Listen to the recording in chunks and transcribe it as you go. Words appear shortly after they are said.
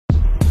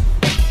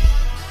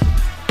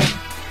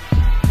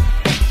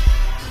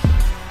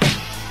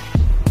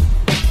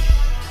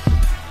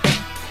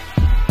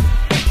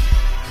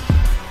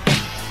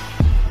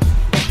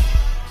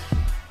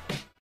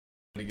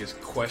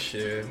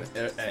shit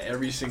at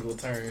every single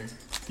turn.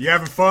 You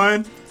having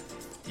fun?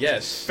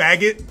 Yes.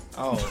 Faggot?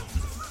 Oh.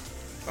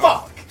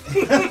 Fuck.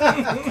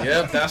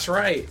 Yep, that's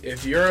right.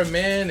 If you're a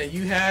man and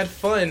you had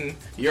fun,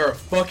 you're a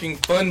fucking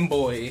fun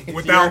boy.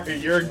 Without-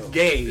 you're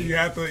gay. You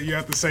have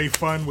to say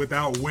fun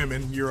without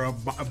women. You're a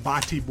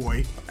bati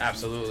boy.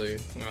 Absolutely.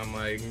 I'm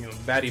like,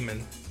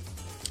 Battyman.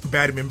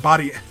 Batman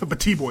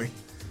bati boy.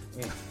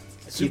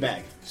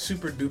 Teabag.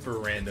 Super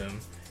duper random.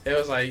 It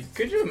was like,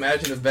 could you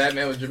imagine if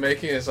Batman was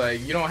Jamaican? It's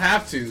like, you don't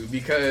have to,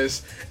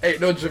 because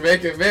ain't no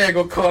Jamaican man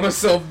gonna call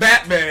himself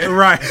Batman.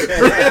 Right.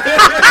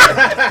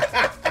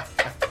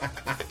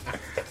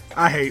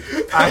 I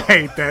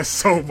hate that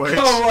so much.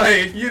 I'm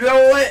like, you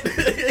know what?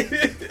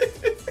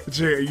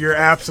 You're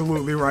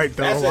absolutely right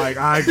though.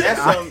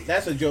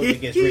 That's a joke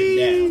that gets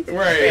written down.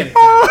 Right.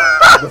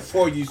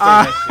 Before you say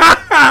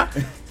that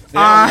shit.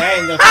 That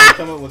ain't nothing to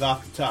come up with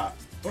off the top.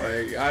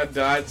 Like,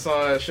 I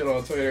saw that shit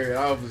on Twitter and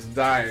I was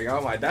dying.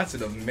 I'm like, that's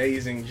an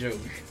amazing joke.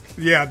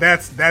 Yeah,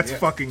 that's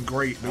fucking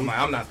great, dude. I'm like,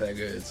 I'm not that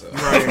good, so.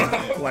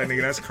 Right. Like,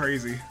 nigga, that's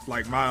crazy.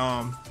 Like,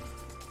 my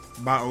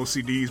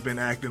OCD's been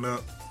acting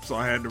up, so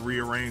I had to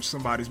rearrange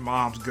somebody's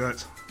mom's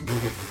guts.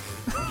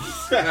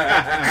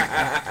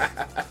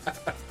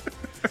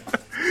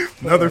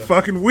 Another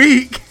fucking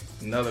week.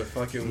 Another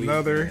fucking week.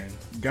 Another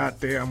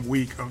goddamn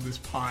week of this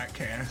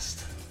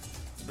podcast.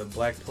 The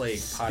Black Plague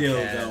Still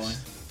podcast. going.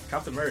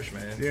 Cop the merch,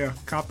 man. Yeah,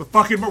 cop the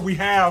fucking. But we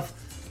have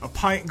a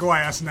pint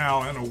glass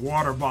now and a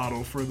water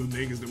bottle for the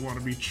niggas that want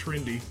to be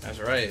trendy. That's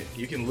right.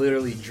 You can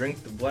literally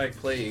drink the Black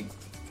Plague.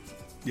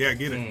 Yeah,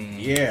 get it.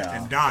 Yeah.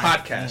 And die.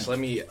 Podcast. Let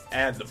me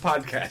add the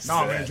podcast.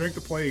 No, to man, that. drink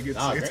the plague.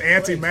 It's Drink the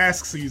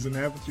anti-mask season,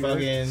 haven't you?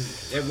 Fucking,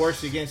 it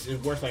works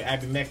like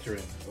ivermectin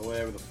or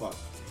whatever the fuck.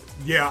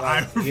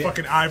 Yeah, yeah.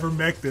 fucking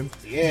ivermectin,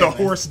 Yeah, the man.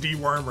 horse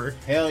dewormer.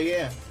 Hell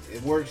yeah.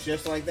 It works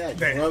just like that.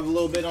 Just Damn. rub a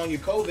little bit on your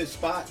COVID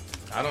spot.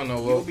 I don't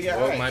know You'll what, be what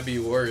alright. might be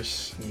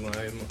worse.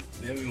 Like,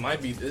 it might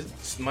be.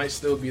 This might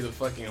still be the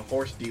fucking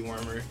horse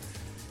dewormer.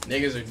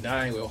 Niggas are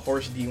dying with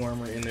horse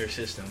dewormer in their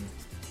system.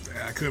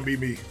 That couldn't be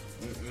me.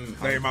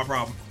 That ain't my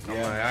problem. I'm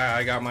Yeah. like,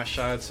 I got my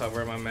shots. I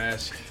wear my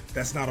mask.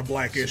 That's not a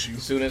black issue.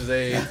 As soon as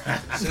they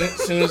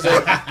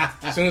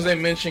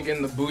mention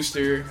getting the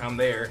booster, I'm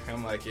there.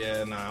 I'm like,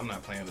 yeah, nah, I'm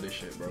not playing with this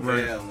shit, bro.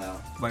 Right. Hell no.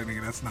 Like,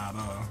 nigga, that's not,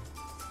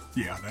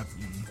 yeah, that's,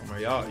 I'm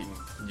like,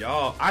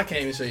 y'all, I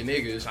can't even say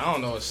niggas. I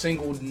don't know a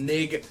single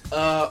nigga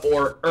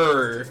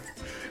or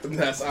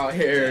that's out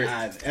here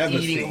I've ever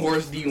eating seen.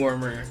 horse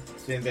dewormer.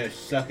 Sitting there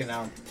sucking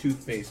out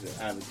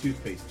toothpaste out of a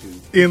toothpaste tube.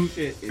 in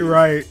Shit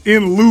is-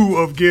 in lieu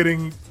of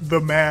getting the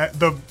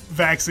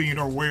vaccine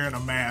or wearing a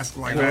mask.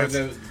 Like, For that's,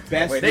 the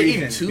best Wait, they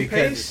eating reason because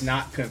toothpaste? it's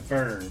not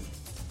confirmed.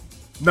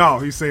 no,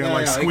 he's saying, No,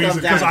 like, no, it squeeze comes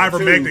it, because down to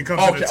the ivermectin tube.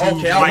 comes in a tube.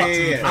 Okay,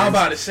 like, yeah. I'm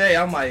about to say,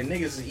 I'm like,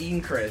 niggas is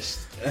eating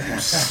crest.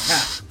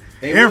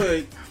 They Every-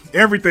 would.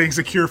 Everything's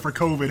a cure for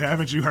COVID,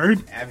 haven't you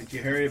heard? Haven't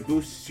you heard it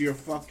boosts your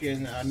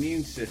fucking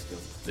immune system?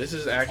 This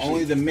is actually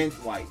Only the mint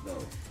white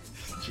though.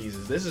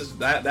 Jesus. This is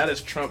that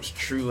is Trump's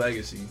true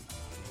legacy.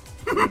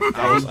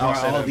 I'll say all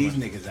that these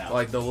much. niggas out.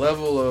 Like, the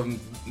level of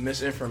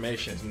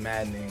misinformation is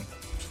maddening,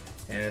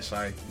 and it's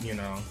like,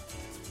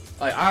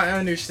 like, I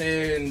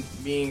understand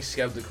being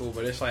skeptical,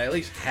 but it's like, at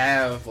least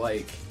have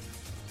like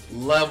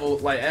level,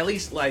 like, at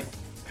least like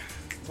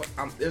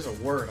there's a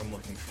word I'm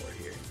looking for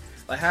here.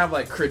 Like, have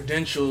like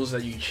credentials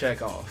that you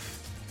check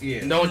off.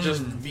 yeah. Don't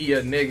just be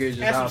a nigga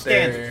just Have some out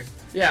there. standards.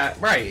 Yeah,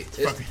 right.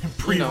 Fucking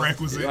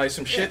prerequisite. Like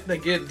some shit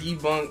that get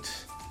debunked.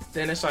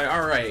 Then it's like,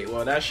 all right,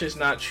 well, that shit's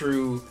not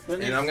true, But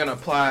and it's- I'm gonna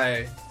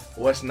apply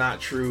what's not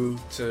true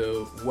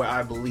to what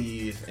I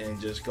believe and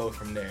just go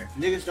from there.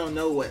 Niggas don't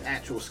know what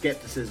actual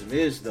skepticism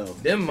is though.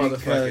 Them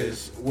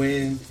Because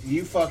when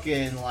you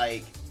fucking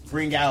like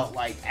bring out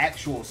like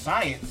actual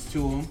science to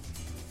them,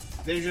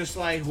 they're just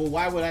like, well,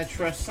 why would I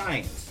trust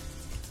science?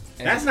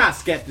 And That's not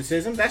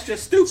skepticism. That's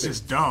just It's stupid.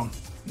 just dumb.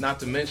 not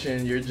to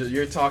mention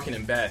you're talking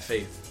in bad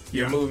faith.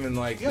 You're Yeah. moving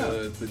like Yeah.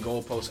 the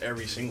goalpost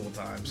every single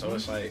time. So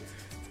it's like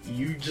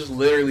you just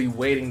literally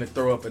waiting to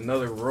throw up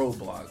another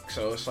roadblock.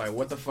 So it's like,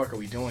 what the fuck are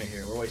we doing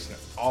here? We're wasting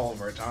all of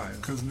our time.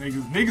 Because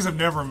niggas have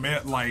never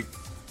met, like,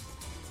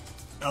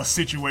 a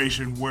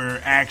situation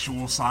where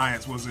actual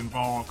science was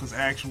involved, because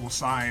actual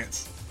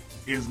science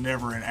is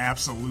never an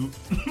absolute.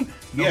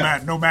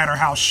 No matter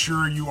how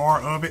sure you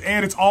are of it.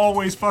 And it's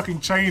always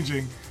fucking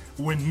changing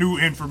when new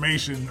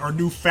information or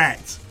new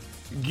facts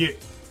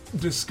get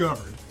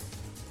discovered.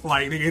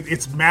 Like,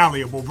 it's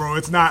malleable, bro.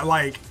 It's not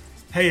like,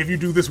 hey, if you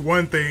do this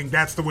one thing,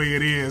 that's the way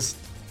it is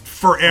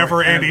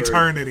forever and Forever.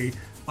 eternity.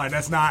 Like,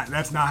 that's not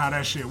how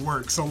that shit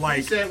works. So, They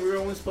like, said we were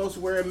only supposed to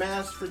wear a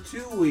mask for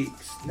 2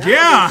 weeks. Now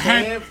Yeah,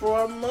 they're saying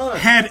for a month.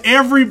 had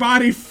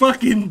everybody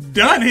fucking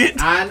done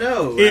it, I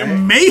know. it right?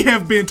 may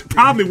have been,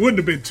 probably wouldn't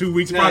have been 2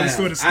 weeks, probably Nah,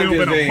 would have I'm still just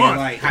been a being, month.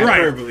 like,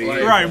 hyperbole,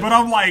 right, yeah. right. But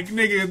I'm like,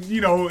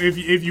 nigga,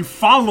 if you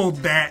followed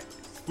that,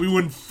 we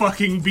wouldn't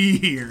fucking be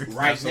here.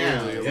 right now.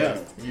 Absolutely. Yeah.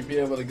 Like, you'd be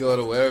able to go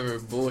to whatever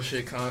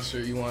bullshit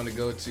concert you want to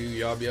go to.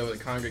 Y'all be able to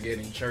congregate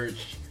in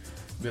church.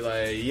 Be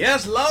like,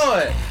 yes,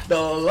 Lord, the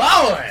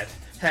Lord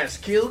has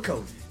killed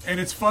COVID. And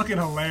it's fucking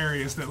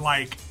hilarious that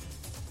like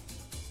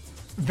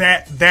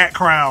that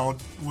crowd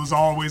was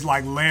always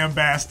like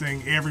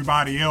lambasting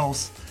everybody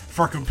else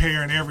for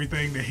comparing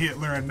everything to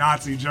Hitler and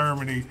Nazi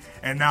Germany,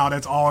 and now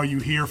that's all you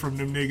hear from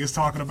them niggas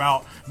talking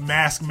about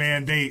mask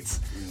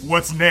mandates.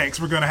 What's next?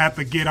 We're gonna have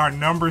to get our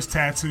numbers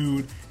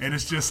tattooed, and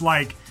it's just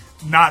like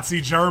Nazi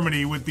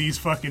Germany with these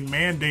fucking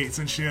mandates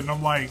and shit. And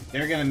I'm like,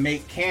 they're gonna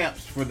make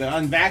camps for the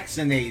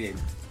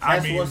unvaccinated. I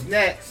That's mean, what's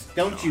next.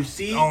 Don't you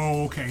see?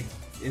 Oh, okay.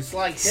 It's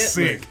like Hitler.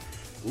 Sick.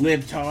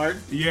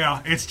 Libtard.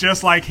 Yeah, it's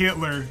just like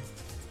Hitler.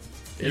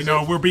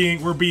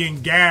 We're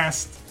being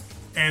gassed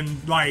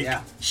and like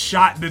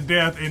shot to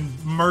death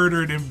and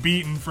murdered and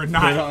beaten for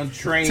not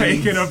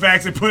taking a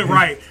vaccine. Put it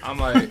right. I'm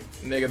like,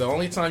 nigga, the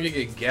only time you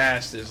get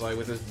gassed is like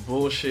with this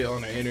bullshit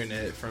on the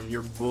internet from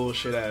your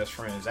bullshit ass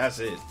friends. That's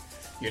it.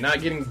 You're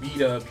not getting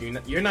beat up.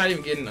 You're not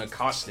even getting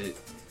accosted.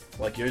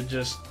 Like, you're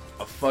just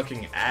a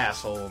fucking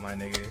asshole, my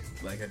nigga.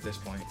 Like, at this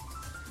point.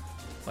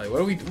 Like,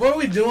 what are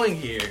we doing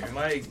here?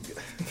 Like,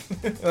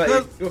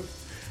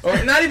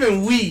 or not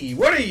even we.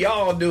 What are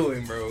y'all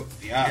doing, bro?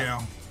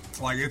 Yeah.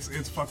 Like,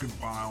 it's fucking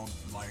wild.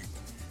 Like,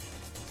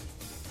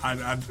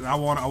 I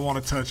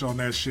want to touch on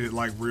that shit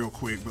like real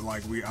quick, but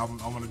like I'm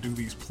gonna do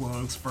these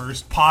plugs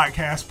first.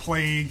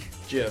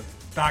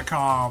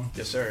 Podcastplague.com.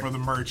 Yes, sir. For the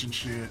merch and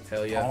shit.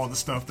 Hell yeah. All the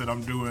stuff that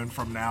I'm doing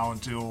from now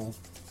until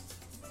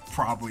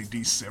probably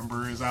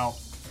December is out.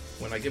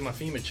 When I get my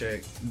FEMA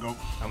check, go.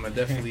 I'm gonna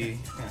definitely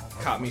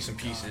cop me some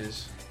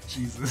pieces.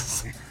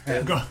 Jesus.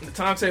 The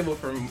timetable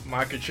for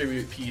my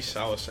contributed piece,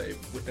 I would say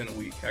within a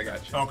week. I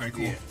got you. Okay,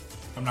 cool. Yeah.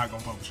 I'm not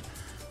gonna publish it.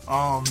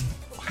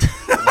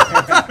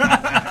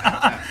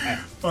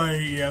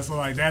 But yeah, so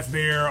like that's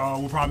there.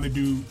 We'll probably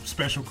do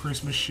special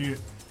Christmas shit.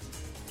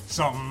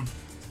 Something.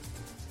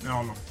 I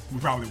don't know. We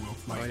probably will.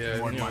 Like,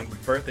 more than likely.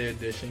 Birthday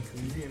edition.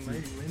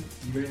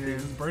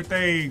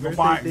 Birthday. Go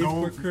buy it.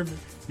 Go.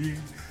 Yeah.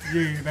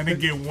 Then they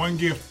get one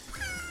gift.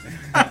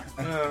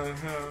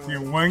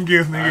 Get one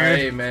gift, nigga.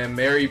 Alright, man.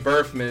 Merry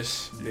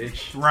Birthmas,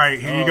 bitch. Right.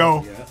 Here you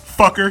go. Yeah.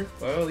 Fucker.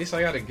 Well, at least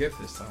I got a gift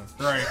this time.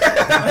 Right.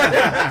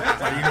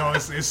 Like,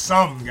 it's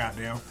something,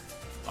 goddamn.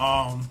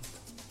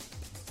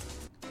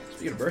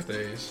 Speaking of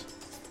birthdays,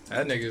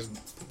 that nigga's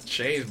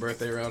Shay's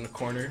birthday around the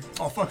corner.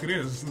 Oh, fuck, it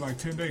is. It's in like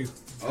 10 days.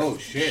 Oh,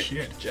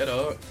 shit. Jet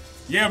up.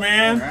 Yeah,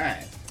 man.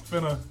 Alright.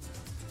 Finna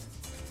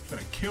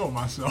kill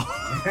myself.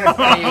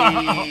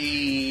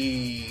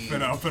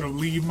 Finna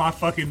leave my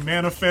fucking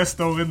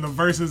manifesto in the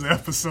Versus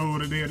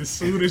episode, and then as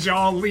soon as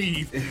y'all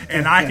leave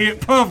and I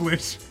hit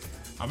publish,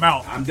 I'm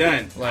out. I'm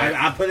done. Like,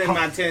 I put in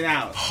my 10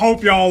 out.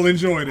 Hope y'all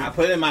enjoyed it. I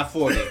put in my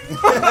 40.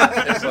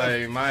 It's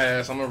like, my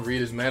ass, I'm gonna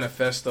read his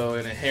manifesto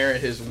and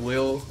inherit his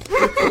will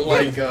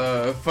like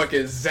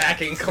fucking Zack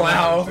and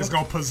Cloud. It's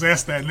gonna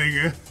possess that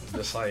nigga.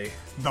 Just like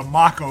the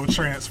Mako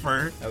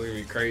transfer. That's gonna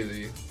be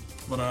crazy.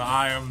 But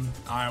I am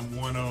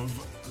one of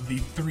the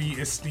 3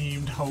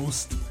 esteemed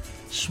hosts,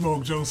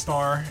 Smoke Joe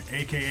Star,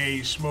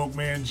 aka Smoke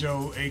Man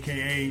Joe,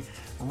 aka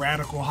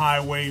Radical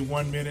Highway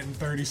 1 minute and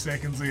 30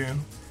 seconds in.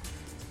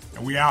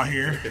 And we out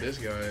here. Look at this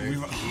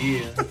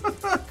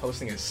guy.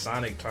 Posting his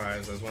Sonic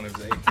Times as one of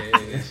his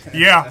AKAs.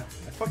 Yeah.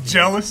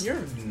 Jealous? You're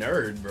a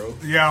nerd, bro.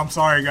 Yeah, I'm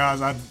sorry,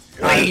 guys. I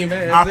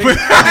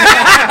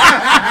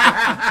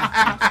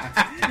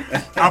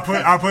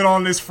put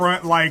on this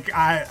front like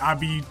I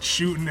be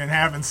shooting and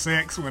having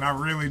sex when I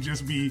really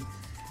just be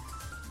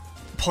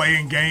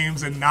playing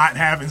games and not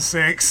having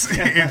sex.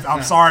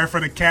 I'm sorry for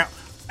the cap.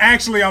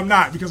 Actually, I'm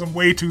not, because I'm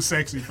way too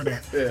sexy for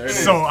that. Yeah,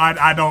 so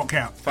I don't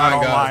cap. I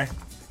don't lie.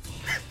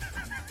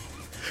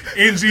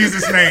 In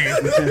Jesus' name,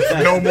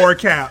 no more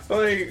cap.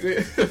 Like,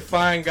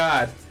 fine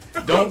God,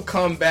 don't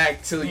come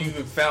back till you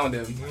have found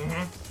him.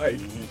 Like,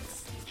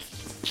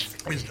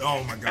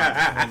 oh my God,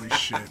 holy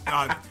shit.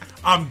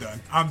 I'm done.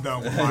 I'm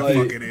done with my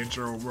fucking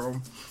intro, bro.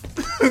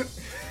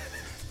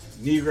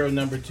 Negro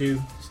number 2,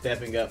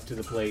 stepping up to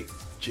the plate.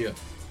 Chill.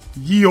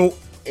 Yo.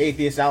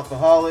 Atheist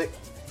Alcoholic.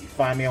 You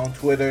find me on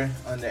Twitter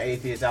under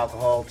Atheist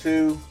Alcohol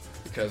 2.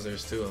 Because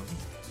there's 2 of them.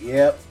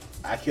 Yep.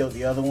 I killed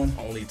the other one.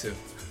 Only 2.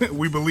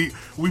 We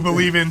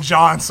believe in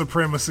John's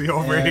supremacy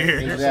over here.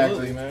 Exactly,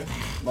 absolutely, man.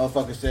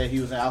 Motherfucker said he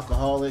was an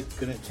alcoholic,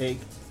 couldn't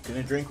drink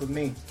with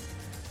me.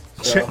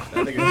 So that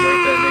nigga drank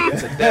that nigga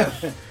to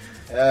death.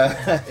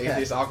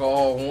 Atheist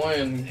Alcohol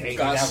 1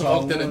 got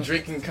smoked in a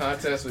drinking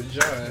contest with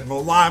John. No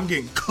lie, I'm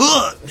getting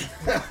cooked.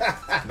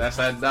 That was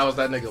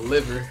that nigga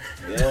liver.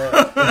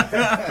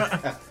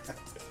 Yeah.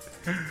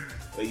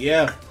 But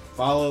yeah,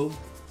 follow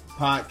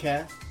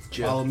podcast.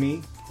 Chill. Follow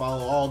me.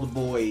 Follow all the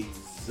boys.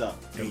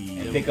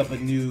 And pick up a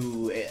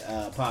new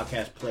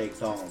podcast Plague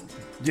song.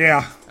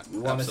 Yeah. We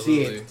want to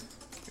see it.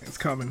 It's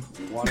coming.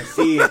 We want to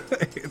see it.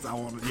 Put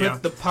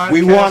the podcast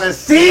we want to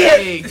see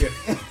it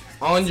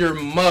on your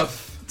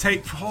muff.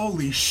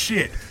 Holy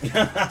shit.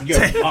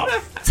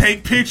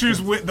 Take pictures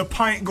with the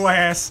pint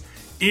glass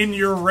in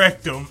your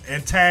rectum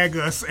and tag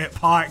us at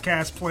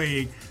Podcast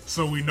Plague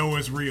so we know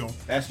it's real.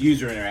 That's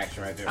user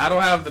interaction right there. I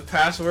don't have the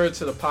password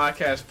to the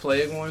Podcast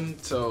Plague one,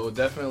 so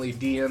definitely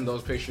DM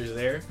those pictures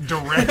there.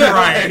 Direct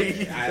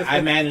right.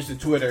 I manage the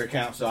Twitter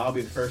account, so I'll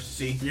be the first to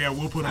see. Yeah,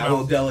 we'll put them I out.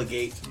 will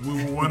delegate. We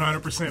will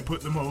 100% put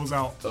them hoes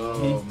out.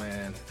 Oh,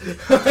 man.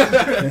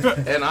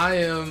 And I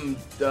am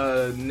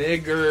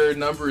nigger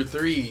number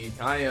 3.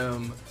 I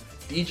am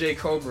DJ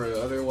Cobra,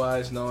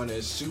 otherwise known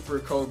as Super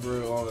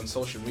Cobra on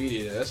social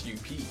media.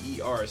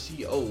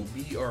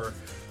 SUPERCOBRUH.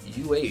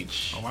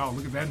 Oh, wow,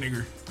 look at that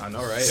nigger. I know,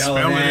 right?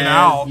 Spelling it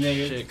out.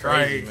 Shit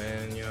crazy, Right.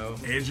 man, you know.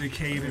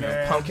 Educated Yeah,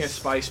 ass. pumpkin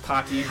spice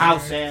poppy.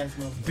 House ass.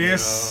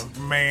 This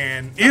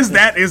man. Is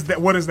that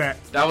what is that?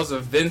 That was a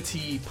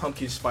venti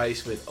pumpkin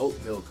spice with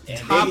oat milk. And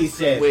topped then he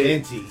said with,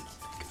 venti.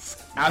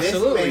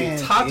 Absolutely.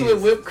 This man Topped is-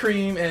 with whipped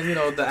cream and, you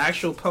know, the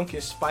actual pumpkin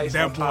spice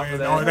on That top boy. of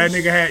that. Oh, that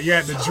nigga had,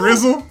 the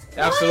drizzle.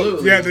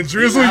 Absolutely. Yeah, the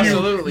drizzle.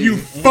 Absolutely. You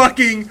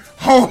fucking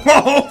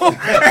homo.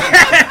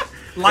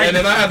 Like, and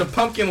then I had the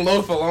pumpkin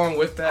loaf along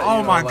with that. oh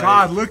you know, my like,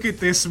 God, look at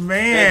this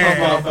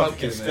man.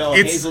 pumpkin, Can spell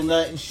It's-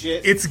 hazelnut and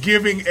shit. It's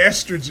giving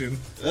estrogen.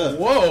 Ugh.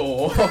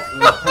 Whoa.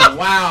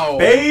 Wow.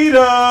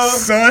 Beta.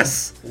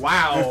 Sus.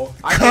 Wow.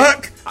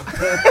 Cuck.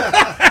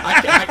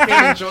 I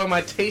can't enjoy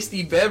my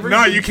tasty beverage.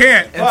 No, you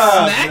can't. And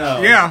snack.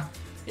 no. Yeah.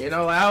 You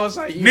know, I was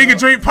like, you Nigga know,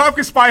 drink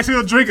pumpkin spice,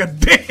 he'll drink a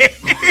dick.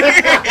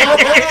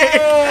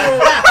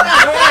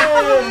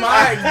 Oh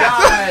my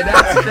God,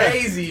 that's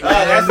crazy,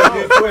 man. That's a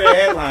good Twitter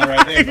headline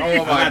right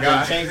there. Oh my I'm God.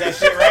 gonna change that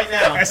shit right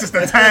now. That's just the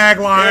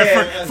tagline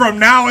Yeah. from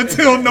now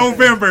until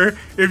November.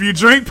 If you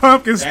drink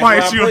pumpkin That's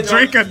spice, what I'm you'll putting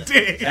drink on- a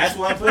dick. That's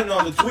what I'm putting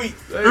on the tweet.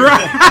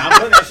 Right. I'm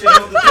putting that shit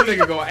on the That tweet.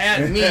 nigga gonna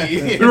add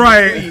me.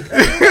 Right.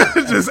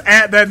 Just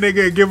at that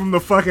nigga and give him the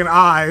fucking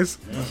eyes.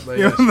 But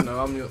yes, you know,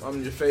 I'm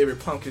your favorite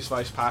pumpkin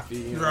spice poppy.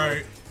 You know,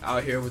 Right.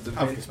 out here with the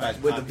Pumpkin spice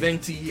with the poppy.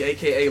 venti,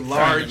 aka Trying to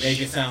large.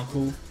 make it sound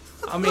cool.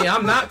 I mean,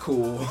 I'm not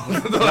cool.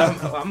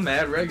 I'm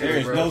mad regular, There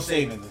is bro. no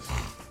saving this.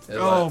 It's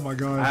Oh like, my I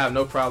God. have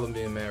no problem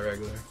being mad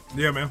regular.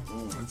 Yeah, man.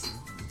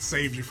 It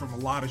saved you from a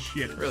lot of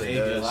shit. It really Save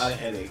you a does. lot of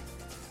headache.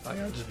 Like,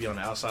 I'll just be on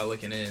the outside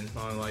looking in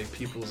on like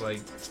people's like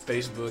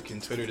Facebook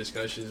and Twitter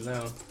discussions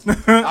now.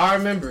 I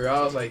remember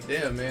I was like,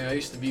 damn man, I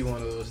used to be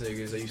one of those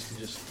niggas that used to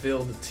just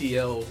fill the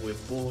TL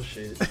with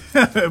bullshit.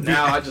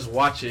 Now I just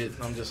watch it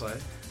and I'm just like,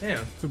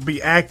 damn,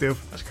 Be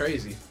active. that's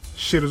crazy.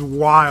 Shit is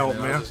wild, And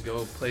then I'll man. just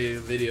go play a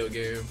video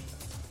game.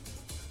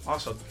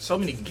 Also, so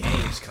many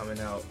games coming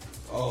out.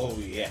 Oh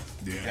yeah.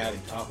 Yeah. Gotta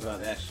talk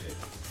about that shit.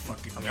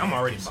 Fucking I mean, I'm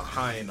already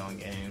behind on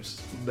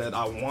games that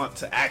I want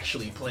to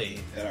actually play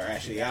That are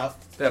actually out.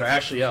 that are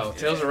actually out.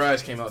 Tales of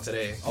Rise came out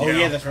today. Oh Yeah.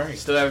 yeah, that's right.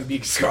 Still haven't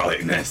beat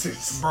Scarlet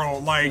Nexus. Bro,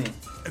 like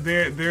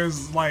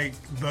there's like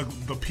the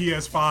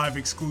PS5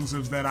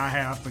 exclusives that I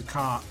have to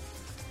cop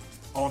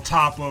on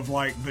top of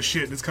like the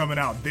shit that's coming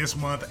out this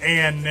month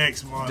and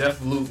next month.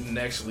 Deathloop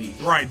next week.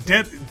 Right,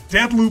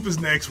 Deathloop is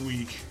next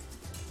week.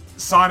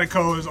 Sonic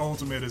Colors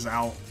Ultimate is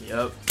out.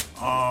 Yep.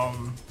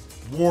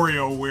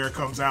 WarioWare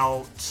comes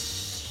out.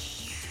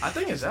 I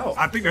think it's out.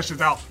 I think that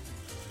shit's out.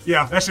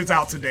 Yeah, that shit's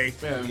out today.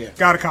 Yeah.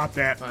 Gotta cop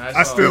that.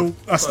 I still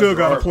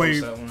gotta play.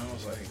 That one. I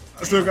was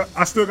like,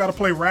 I still gotta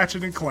play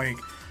Ratchet and Clank.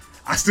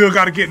 I still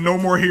gotta get No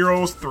More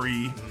Heroes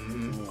 3.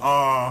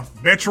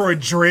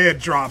 Metroid Dread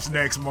drops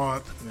next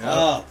month.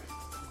 Oh.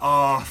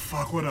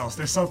 Fuck, what else?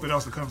 There's something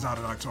else that comes out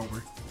in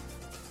October.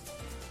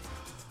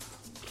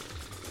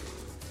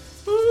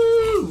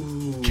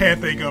 Can't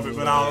think of it,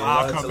 but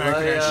I'll come back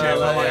to that shit.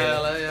 But, like,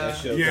 That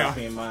shit Yeah. drop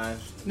me in mind.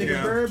 Nigga,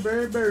 Yeah. bird.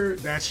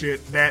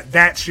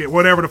 that shit,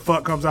 whatever the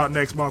fuck comes out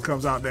next month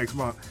comes out next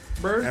month,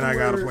 Bird, and I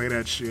gotta bird. play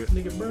that shit.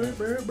 Nigga,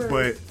 bird.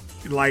 But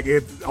like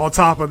it, on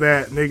top of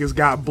that, niggas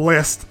got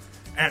blessed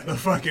at the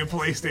fucking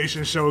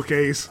PlayStation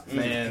showcase.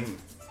 Man,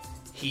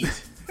 heat.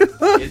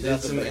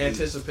 It's some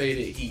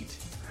anticipated heat.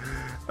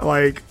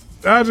 Like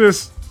I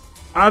just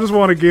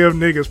want to give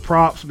niggas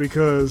props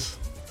because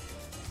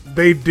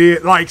they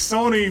did, like,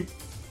 Sony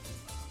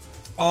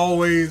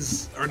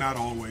always, or not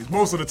always,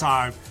 most of the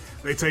time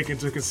they take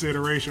into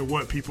consideration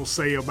what people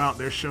say about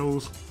their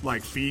shows,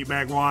 like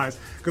feedback wise,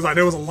 because like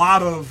there was a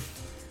lot of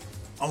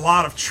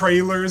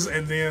trailers,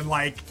 and then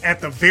like at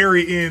the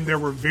very end there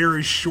were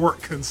very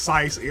short,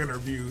 concise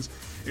interviews.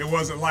 It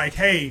wasn't like,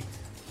 hey,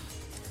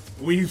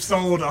 we've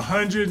sold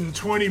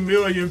 120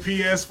 million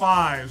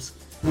PS5s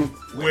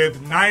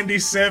with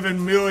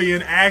 97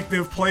 million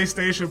active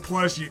PlayStation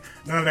Plus.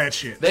 None of that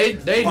shit. They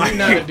do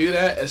not do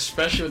that,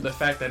 especially with the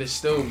fact that it's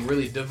still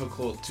really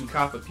difficult to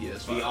cop a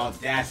PS5. The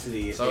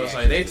audacity. Is So it's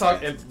like they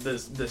talk if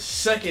the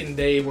second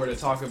day where they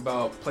talk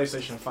about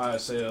PlayStation 5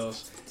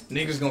 sales,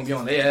 niggas gonna be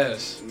on their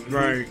ass.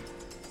 Right.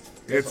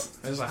 It's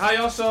like, how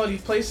y'all sell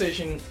these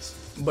PlayStation,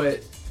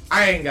 but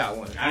I ain't got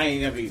one. I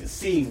ain't never even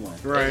seen one.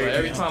 Right. It's like,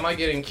 every time I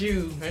get in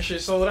queue, that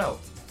shit sold out.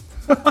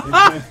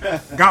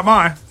 got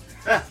mine.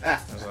 I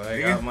was like,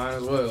 I got mine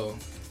as well.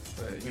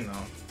 But you know,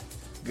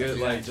 good,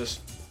 like, just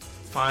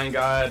find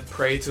God,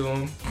 pray to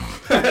him.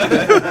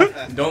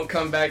 Don't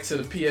come back to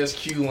the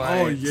PSQ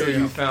line Oh, yeah. until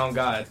you found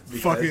God.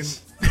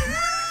 Because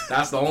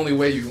That's the only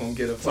way you're gonna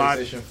get a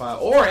PlayStation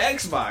 5 or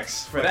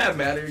Xbox, for that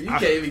matter. You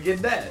can't even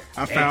get that.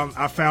 I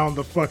found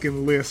the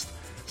fucking list.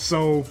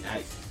 So,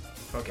 Nice.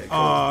 Okay,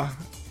 cool.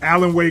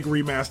 Alan Wake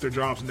remaster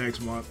drops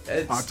next month,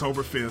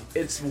 October 5th.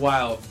 It's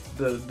wild,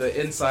 the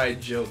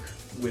inside joke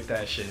with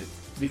that shit.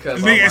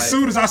 Because as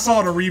soon as I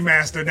saw the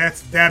remaster,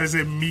 that is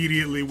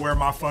immediately where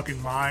my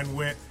fucking mind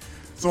went.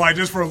 So, like,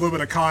 just for a little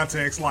bit of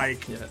context,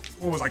 like,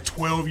 what was, like,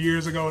 12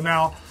 years ago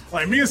now?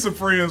 Like, me and some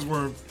friends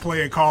were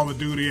playing Call of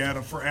Duty at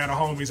a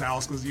homie's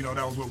house because, you know,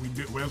 that was what we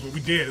did. That's what we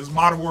did. It was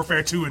Modern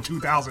Warfare 2 in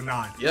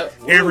 2009. Yep.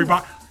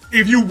 Everybody,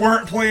 if you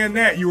weren't playing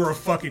that, you were a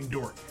fucking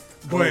dork.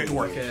 But,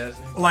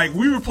 like,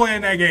 we were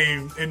playing that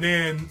game, and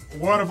then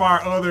one of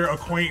our other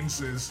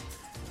acquaintances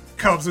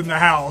comes in the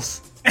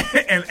house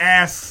and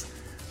asks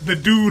the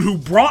dude who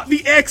brought the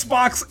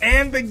Xbox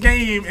and the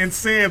game and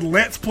said,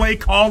 let's play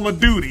Call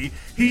of Duty.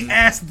 He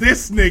asked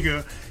this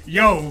nigga,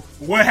 yo,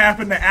 what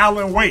happened to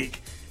Alan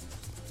Wake?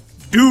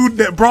 Dude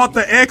that brought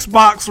the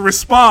Xbox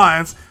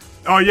responds,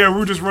 oh yeah,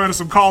 we're just running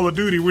some Call of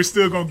Duty. We're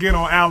still gonna get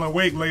on Alan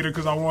Wake later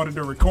because I wanted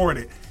to record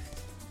it.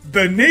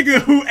 The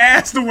nigga who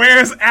asked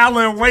where's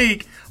Alan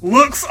Wake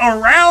looks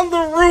around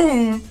the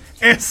room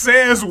and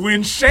says,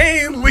 when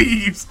Shane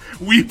leaves,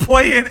 we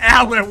play in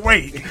Alan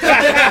Wake.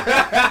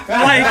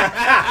 Like,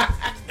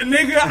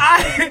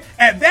 nigga,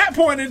 at that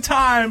point in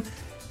time,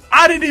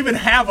 I didn't even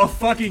have a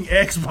fucking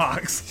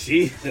Xbox.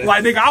 Jesus.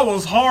 Like, nigga, I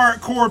was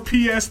hardcore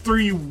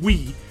PS3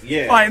 Wii.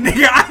 Yeah. Like,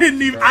 nigga,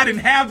 I didn't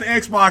have the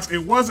Xbox.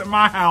 It wasn't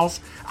my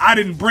house. I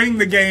didn't bring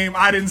the game.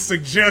 I didn't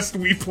suggest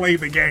we play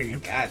the game.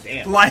 God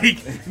damn. Like,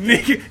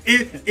 nigga,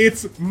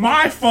 it's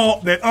my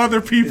fault that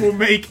other people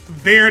make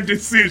their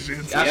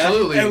decisions.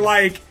 Absolutely. And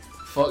like,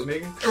 fuck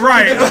nigga.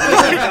 right.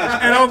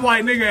 And I'm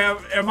like,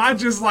 nigga, am I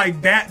just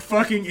like that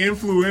fucking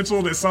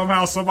influential that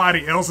somehow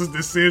somebody else's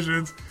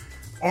decisions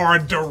are a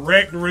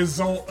direct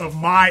result of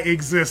my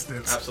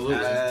existence?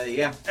 Absolutely.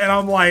 Yeah. And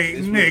I'm like,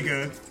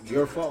 nigga,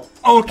 your fault.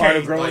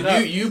 Okay.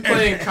 Like, you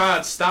playing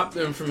COD stopped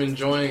them from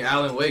enjoying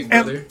Alan Wake,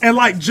 brother. And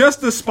like,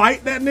 just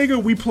despite that,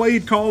 nigga, we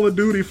played Call of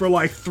Duty for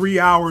like 3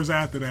 hours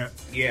after that.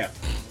 Yeah.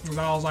 And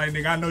I was like,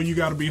 nigga, I know you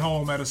gotta be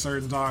home at a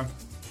certain time.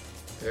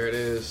 There it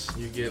is.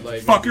 You get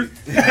like Fucker.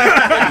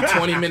 maybe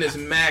 20 minutes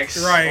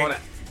max on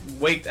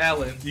Waked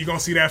Alan. You gonna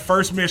see that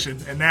first mission,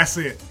 and that's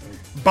it.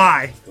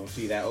 Bye. Gonna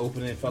see that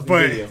opening fucking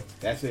video.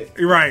 That's it.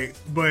 Right,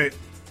 but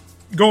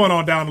going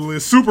on down the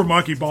list, Super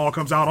Monkey Ball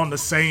comes out on the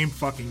same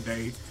fucking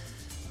day.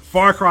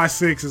 Far Cry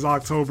 6 is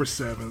October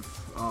 7th.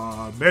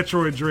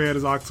 Metroid Dread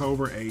is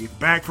October 8th.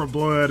 Back 4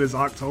 Blood is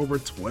October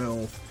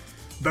 12th.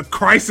 The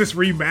Crysis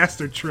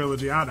Remastered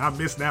Trilogy, I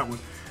missed that one,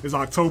 is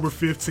October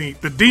 15th.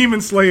 The Demon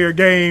Slayer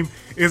game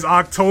is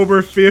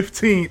October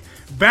 15th.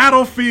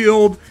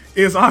 Battlefield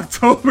is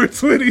October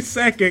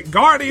 22nd.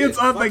 Guardians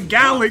of the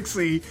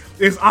Galaxy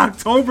is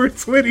October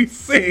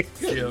 26th.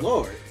 Good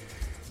Lord.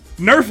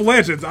 Nerf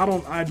Legends,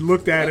 I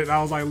looked at it and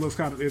I was like,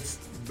 it's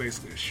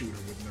basically a shooter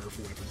with Nerf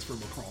weapons from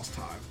across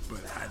time. But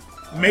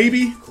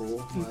maybe,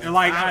 cool. And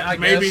like I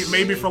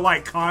maybe for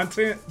like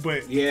content,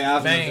 but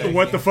yeah,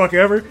 what the fuck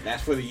ever.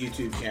 That's for the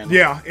YouTube channel.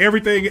 Yeah,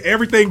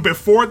 everything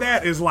before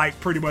that is like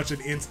pretty much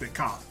an instant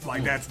cop.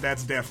 Like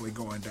that's definitely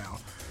going down.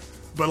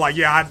 But like,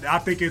 yeah, I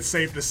think it's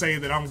safe to say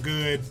that I'm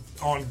good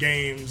on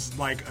games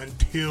like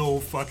until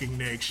fucking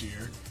next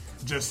year.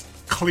 Just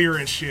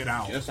clearing shit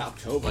out. Just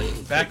October.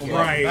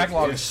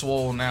 Backlog is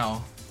swole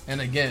now. And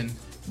again,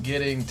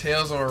 getting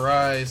Tales of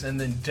Arise and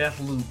then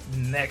Deathloop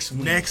next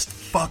week. Next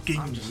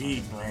fucking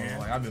week, bro, man.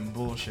 Like, I've been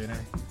bullshitting.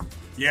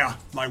 Yeah,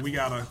 like we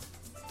gotta.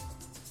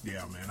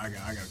 Yeah, man, I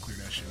gotta clear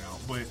that shit out.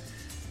 But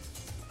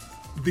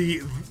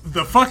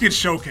the fucking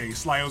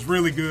showcase, like, it was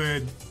really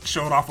good.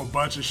 Showed off a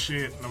bunch of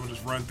shit, and I'm gonna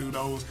just run through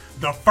those.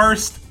 The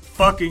first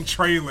fucking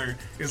trailer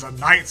is a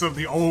Knights of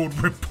the Old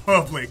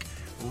Republic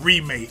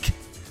remake.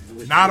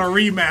 Not a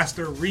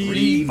remaster,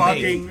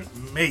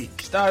 fucking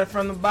make. Started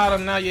from the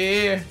bottom, now you're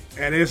here.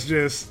 And it's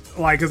just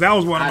like, because that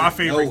was one of my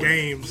favorite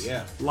games.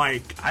 Yeah.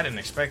 Like, I didn't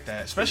expect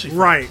that, especially for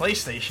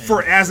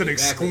PlayStation. As an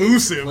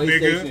exclusive,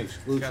 nigga.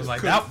 Because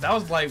like that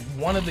was like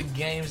one of the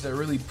games that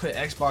really put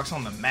Xbox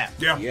on the map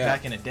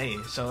back in the day.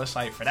 So it's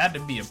like, for that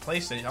to be a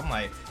PlayStation, I'm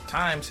like,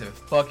 time to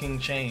fucking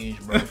change,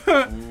 bro.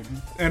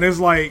 And it's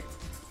like,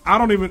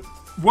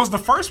 was the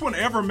first one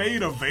ever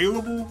made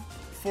available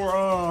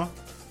for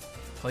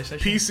PlayStation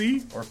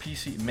PC or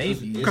PC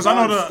maybe? Because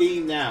I know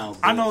Steam now.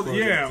 I know, the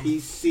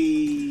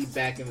PC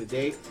back in the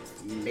day,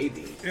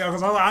 maybe. Yeah,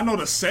 because I know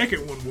the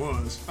second one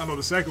was. I know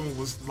the second one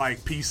was like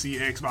PC,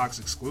 Xbox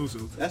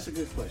exclusive. That's a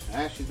good question.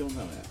 I actually don't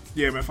know that.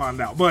 Yeah, man,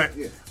 find out. But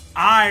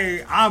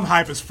I'm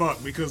hype as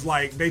fuck because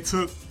like they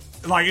took,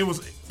 like, it was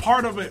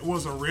part of it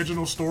was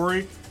original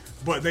story,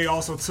 but they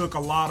also took a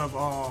lot of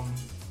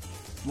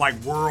like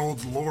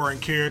worlds, lore,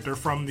 and character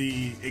from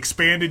the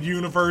expanded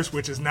universe,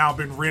 which has now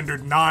been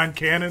rendered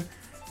non-canon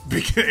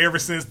because ever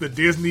since the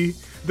Disney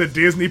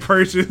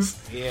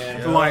purchase.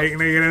 Yeah. Like,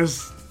 nigga,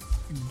 that's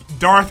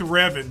Darth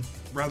Revan,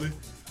 brother.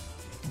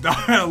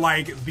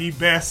 Like the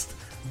best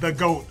the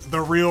GOAT,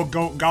 the real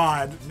GOAT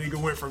god. Nigga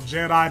went from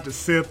Jedi to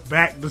Sith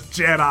back to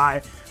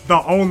Jedi.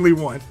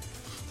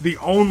 The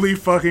only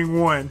fucking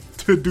one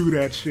to do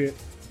that shit.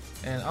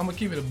 And I'm gonna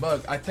keep it a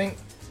buck. I think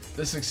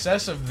the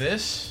success of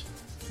this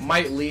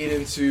might lead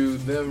into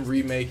them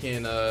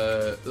remaking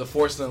The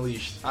Force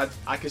Unleashed.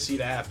 I could see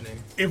that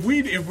happening.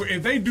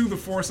 If they do The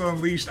Force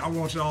Unleashed, I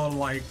want y'all to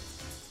like.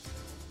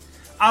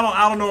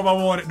 I don't know if I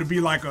want it to be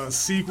like a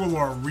sequel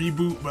or a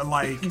reboot, but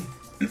like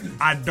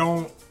I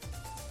don't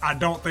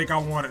think I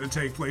want it to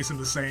take place in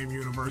the same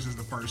universe as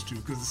the first two,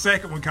 because the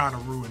second one kind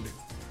of ruined it.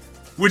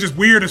 Which is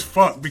weird as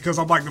fuck, because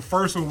I'm like, the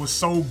first one was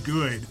so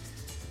good.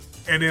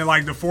 And then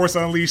like The Force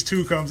Unleashed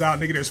 2 comes out,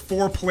 nigga, there's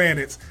 4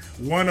 planets,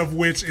 one of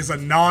which is a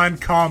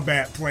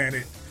non-combat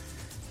planet.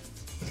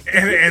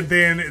 And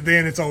then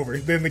it's over.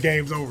 Then the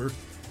game's over.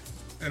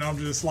 And I'm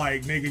just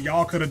like, nigga,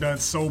 y'all could have done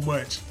so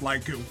much.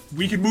 Like,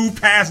 we can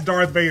move past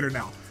Darth Vader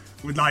now.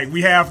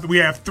 We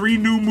have 3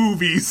 new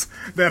movies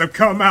that have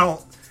come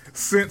out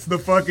since the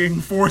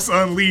fucking Force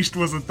Unleashed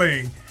was a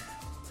thing.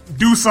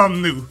 Do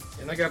something new.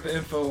 And I got the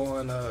info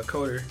on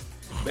Coder.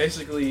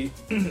 Basically,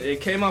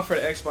 it came out for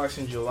the Xbox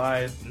in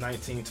July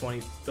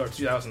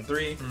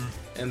 2003,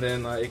 and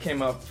then it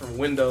came out for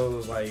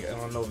Windows like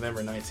on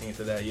November 19th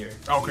of that year.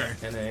 Okay.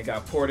 And then it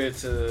got ported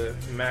to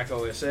Mac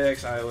OS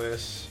X,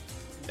 iOS,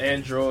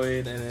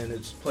 Android, and then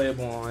it's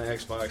playable on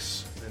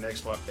Xbox and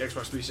Xbox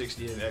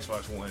 360 and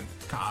Xbox One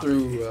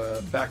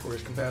through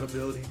backwards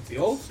compatibility. The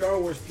old Star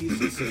Wars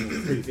PC scene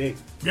was pretty big.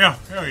 Yeah,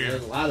 hell yeah.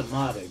 There's a lot of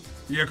modding.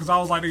 Yeah, because I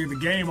was like, the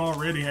game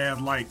already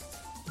had like,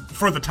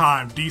 for the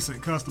time,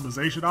 decent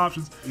customization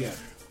options. Yeah.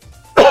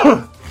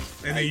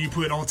 And then you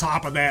put on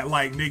top of that,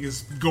 like,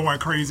 niggas going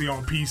crazy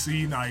on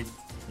PC, like,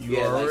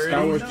 like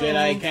Star Wars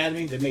Jedi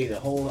Academy, they made a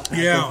whole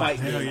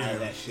fight game out of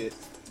that shit.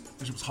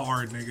 Which was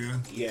hard, nigga.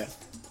 Yeah.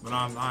 But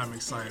I'm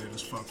excited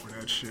as fuck for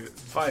that shit.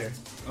 Fire.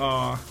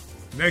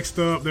 Next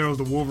up, there was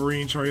the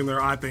Wolverine trailer.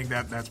 I think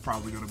that's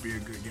probably going to be a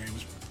good game.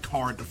 It's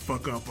hard to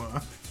fuck up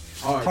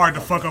hard to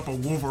fuck up a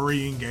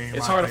Wolverine game.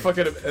 It's hard to fuck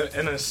up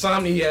an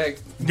Insomniac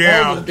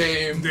mobile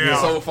game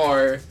so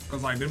far.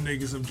 Because like them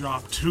niggas have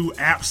dropped 2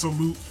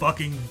 absolute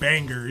fucking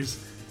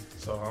bangers.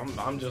 So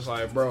I'm just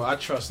like, bro, I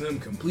trust them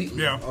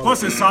completely. Yeah.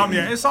 Plus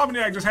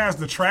Insomniac just has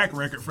the track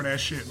record for that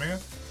shit, man.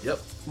 Yep.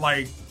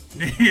 Like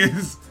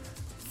niggas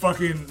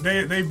fucking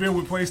they've been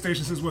with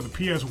PlayStation since what, the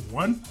PS1?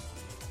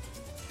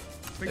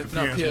 I think the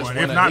PS1.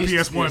 If not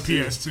PS1,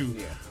 PS2.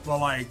 Yeah. But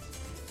like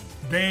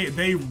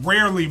they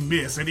rarely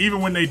miss, and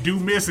even when they do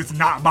miss, it's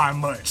not by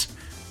much.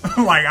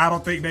 Like, I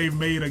don't think they've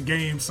made a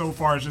game so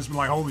far it's just been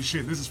like, holy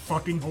shit, this is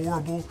fucking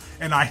horrible,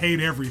 and I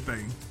hate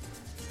everything.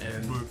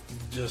 And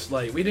just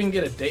like, we didn't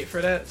get a date for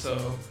that,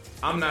 so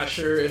I'm not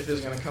sure if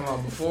it's gonna come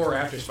out before or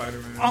after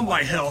Spider-Man. I'm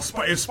like, hell,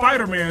 if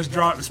Spider-Man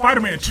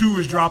 2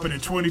 is dropping in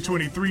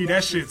 2023,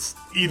 that shit's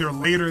either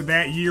later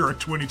that year or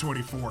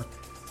 2024.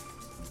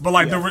 But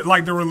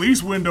like the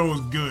release window is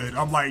good.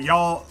 I'm like,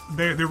 y'all,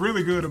 they're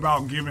really good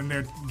about giving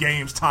their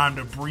games time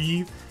to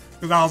breathe.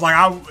 Because I was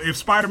like, if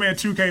Spider-Man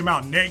 2 came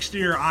out next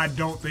year, I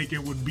don't think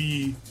it would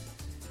be,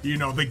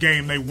 the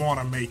game they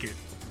want to make it.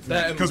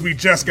 Because we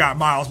just got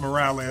Miles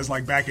Morales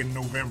like back in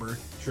November.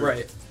 True.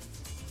 Right.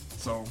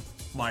 So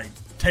like,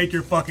 take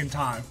your fucking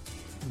time.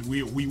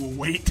 We will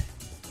wait.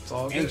 It's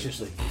all good.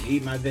 Anxiously,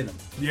 eat my venom.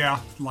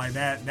 Yeah, like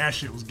that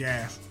shit was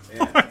gas.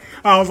 Yeah.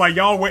 I was like,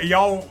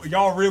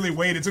 y'all really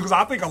waited too, because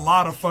I think a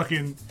lot of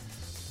fucking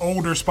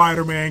older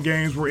Spider-Man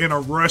games were in a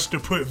rush to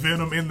put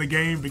Venom in the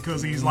game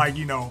because he's like,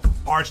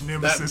 arch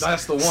nemesis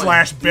that's the one.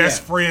 /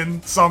 best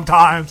friend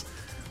sometimes.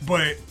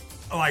 But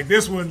like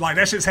this one, like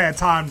that shit's had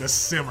time to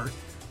simmer.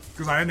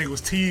 Because that nigga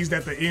was teased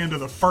at the end of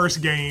the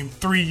first game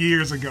 3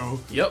 years ago.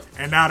 Yep.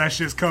 And now that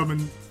shit's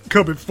coming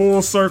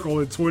full circle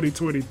in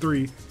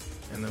 2023.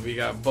 And then we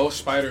got both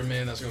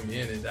Spider-Man that's gonna be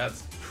in it.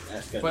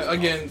 But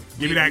again,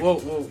 give me that.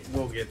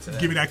 We'll get to that.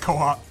 Give me that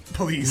co-op,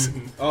 please.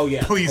 Oh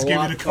yeah, please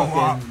give me the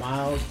co-op.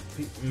 Miles.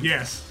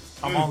 Yes,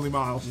 I'm only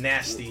Miles.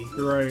 Nasty.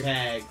 Right.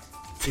 Tag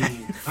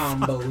team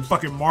combos.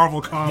 Fucking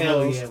Marvel combos.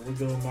 Hell yeah, we're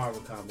doing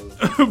Marvel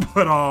combos.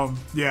 But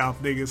yeah,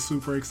 niggas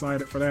super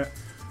excited for that.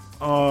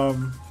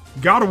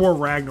 God of War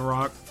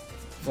Ragnarok.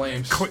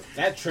 Flames.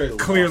 That trailer.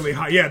 Clearly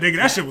hot. Yeah, nigga,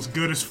 that shit was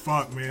good as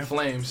fuck, man.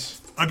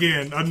 Flames.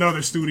 Again,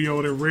 another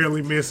studio that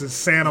rarely misses,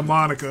 Santa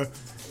Monica.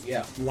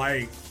 Yeah.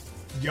 Like,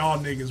 y'all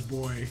niggas,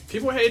 boy.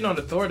 People are hating on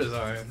the Thor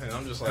design, and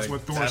I'm just like, that's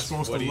what Thor's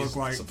supposed to look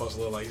like. Supposed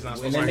to look like. He's not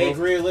when supposed they to make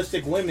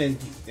realistic women,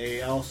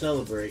 they all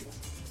celebrate.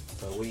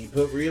 But when you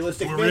put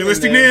realistic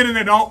men and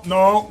they don't.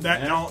 No,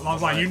 that don't. I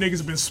was like, you niggas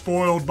have been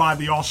spoiled by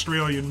the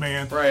Australian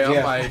man. Right.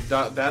 I'm like,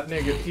 that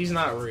nigga, he's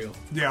not real.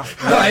 Yeah.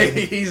 Like,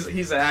 he's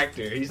an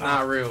actor. He's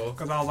not real.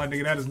 Because I was like,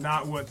 nigga, that is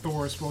not what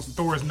Thor is supposed to.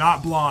 Thor is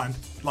not blonde.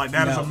 Like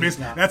that is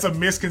that's a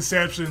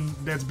misconception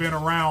that's been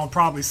around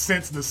probably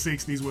since the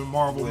 '60s when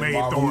Marvel made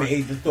Thor.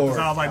 Because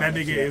I was like, that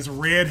nigga is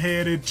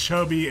redheaded,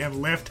 chubby,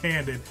 and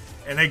left-handed,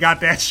 and they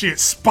got that shit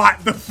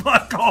spot the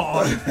fuck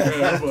on.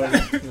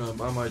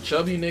 I'm like,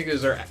 chubby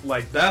niggas are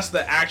like, that's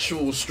the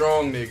actual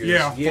strong niggas.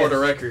 Yeah. For the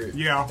record.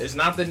 Yeah. It's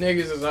not the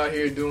niggas that's out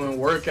here doing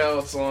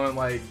workouts on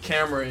like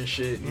camera and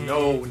shit.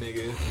 No,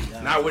 nigga.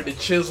 Not with the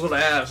chiseled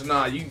abs.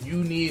 Nah,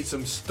 you need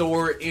some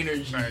stored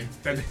energy. Right.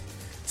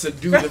 To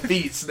do the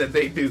feats that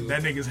they do.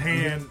 That nigga's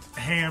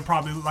hand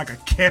probably look like a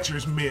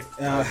catcher's mitt.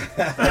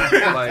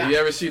 Like, you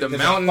ever see the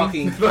mountain?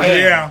 Like,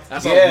 yeah.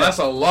 That's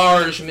a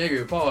large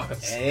nigga.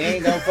 Pause. And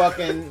ain't no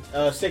fucking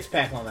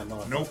 6-pack on that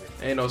motherfucker. Nope.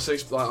 Ain't no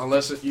six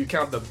unless you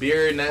count the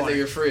beer in that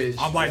nigga fridge.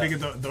 I'm like,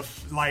 nigga,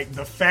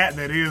 the fat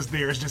that is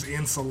there is just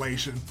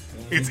insulation.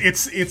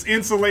 It's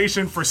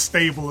insulation for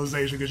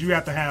stabilization because you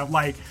have to have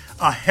like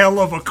a hell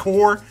of a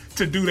core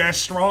to do that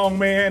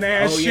strongman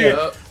ass shit.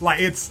 Yeah. Like,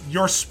 it's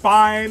your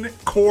spine,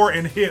 core,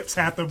 and hips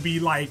have to be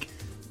like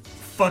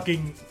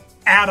fucking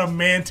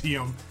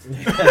adamantium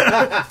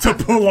to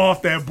pull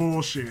off that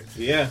bullshit.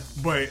 Yeah.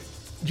 But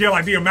yeah,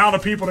 like the amount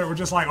of people that were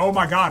just like, "Oh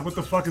my god, what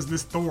the fuck is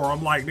this Thor?"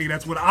 I'm like, nigga,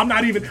 that's what I'm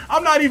not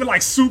even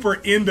like super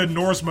into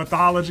Norse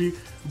mythology,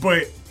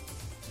 but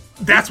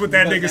that's what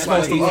that nigga's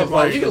supposed to look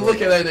like. You can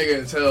look at that nigga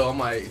and tell. I'm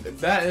like,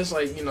 that is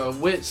like, you know,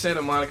 with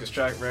Santa Monica's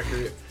track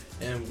record.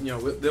 And, you know,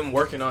 with them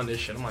working on this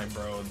shit, I'm like,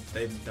 bro,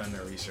 they've done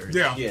their research.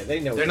 Yeah. Yeah, they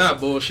know. They're not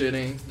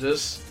bullshitting.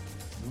 Just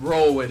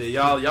roll with it.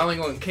 Y'all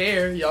ain't gonna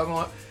care.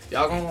 Y'all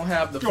gonna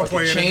have the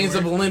fucking Chains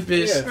of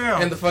Olympus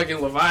and the fucking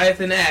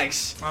Leviathan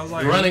axe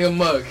running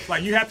amok.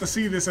 Like, you have to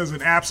see this as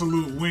an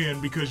absolute win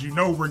because you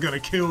know we're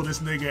gonna kill this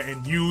nigga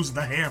and use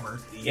the hammer.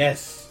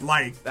 Yes.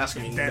 Like, that's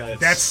gonna be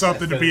nuts. That's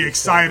something to be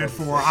excited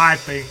for, I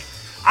think.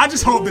 I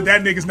just hope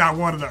that nigga's not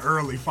one of the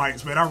early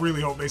fights, man. I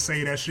really hope they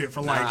say that shit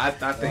for like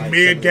I think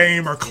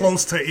mid-game or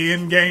close to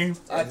end-game.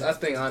 I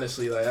think,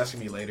 honestly, like, that's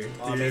going to be later.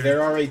 I mean,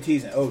 they're already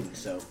teasing Odin,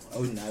 so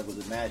Odin, I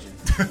would imagine,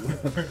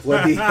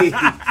 would be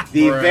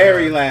the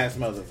very last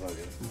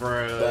motherfucker.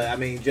 Bruh. But, I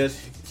mean, just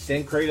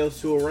send Kratos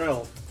to a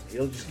realm.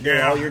 He'll just kill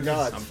all your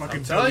gods.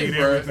 I'm telling you,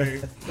 bro.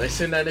 They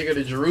send that nigga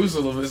to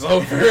Jerusalem. It's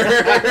over.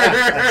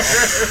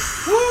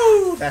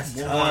 Woo! That's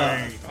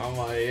tough. I'm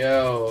like,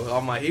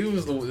 yo. He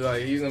was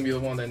he's gonna be the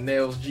one that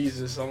nails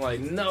Jesus. I'm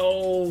like,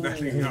 no.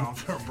 No,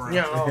 bro.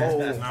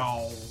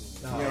 No.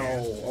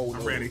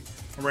 I'm ready.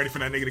 I'm ready for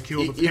that nigga to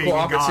kill the pagan equal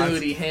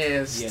opportunity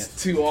gods.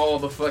 hands to all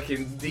the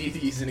fucking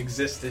deities in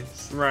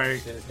existence. Right.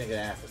 Send this nigga to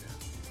Africa.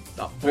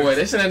 Oh, boy,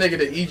 they sent that nigga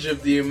to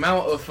Egypt. The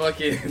amount of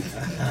fucking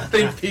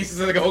think pieces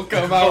that are gonna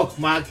come out. Oh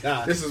my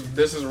god. This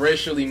is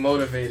racially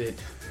motivated.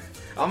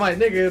 I'm like,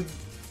 nigga,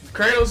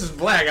 Kratos is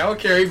black. I don't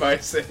care what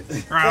anybody says.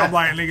 Right, I'm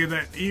like, nigga,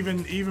 that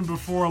even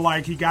before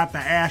like he got the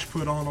ash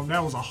put on him,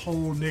 that was a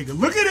whole nigga.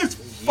 Look at his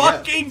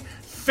fucking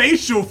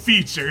facial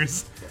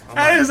features.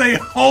 That is a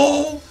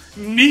whole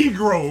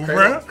Negro,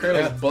 bruh.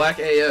 Kratos black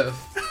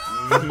AF.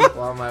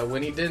 Well, I'm like,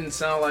 when he didn't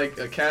sound like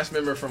a cast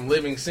member from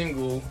Living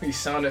Single, he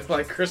sounded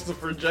like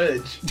Christopher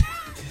Judge.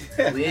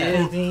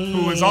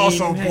 who is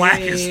also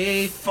black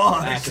as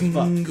fuck.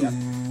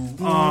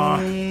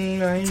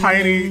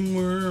 Tiny.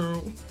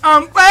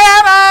 I'm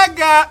glad I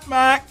got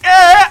my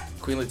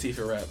Queen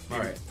Latifah rap. All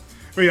right.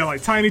 But yeah,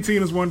 like Tiny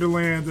Tina's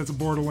Wonderland. That's a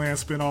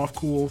Borderlands spinoff.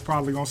 Cool.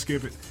 Probably gonna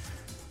skip it.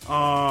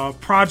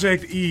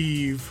 Project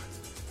Eve.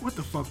 What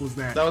the fuck was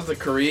that? That was the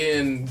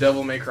Korean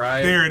Devil May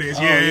Cry. There it is.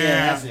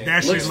 Yeah.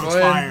 That shit looks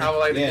fire. I would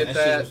like to get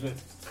that.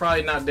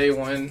 Probably not day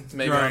one.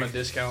 Maybe on a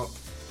discount.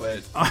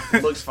 But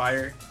it looks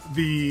fire.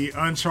 The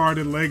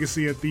Uncharted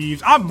Legacy of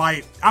Thieves. I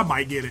might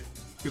get it.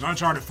 Because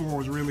Uncharted 4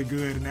 was really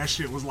good. And that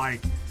shit was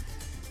like...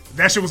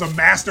 That shit was a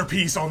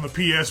masterpiece on the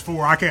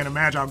PS4. I can't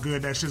imagine how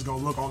good that shit's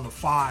gonna look on the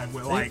 5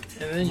 with like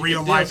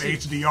real life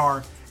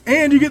HDR.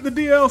 And you get the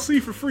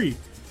DLC for free.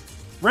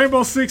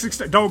 Rainbow Six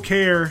don't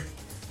care.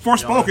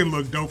 Forspoken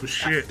looked dope as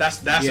shit.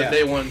 That's a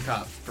day one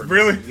cop for me.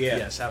 Really? Yeah.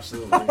 Yes,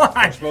 absolutely.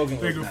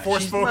 Forspoken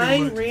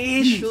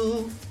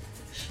racial.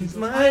 She's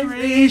my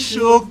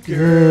racial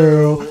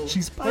girl.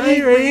 She's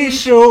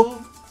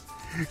biracial.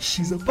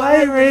 She's a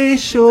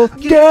biracial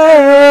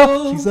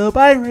girl. She's a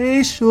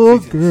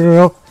biracial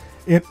girl.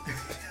 Damn.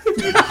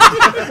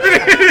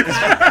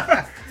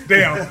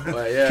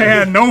 Yeah. Can't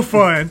have no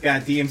fun.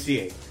 Got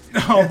DMCA.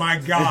 Oh my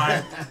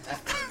god.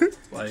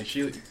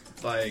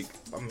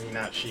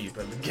 Not she,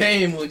 but the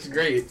game looks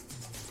great.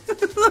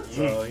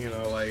 So, you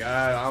know, like,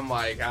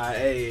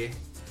 hey,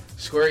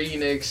 Square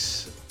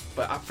Enix,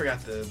 but I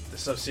forgot the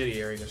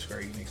subsidiary of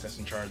Square Enix that's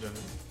in charge of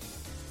it.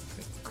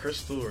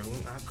 Crystal or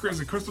Is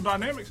it Crystal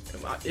Dynamics?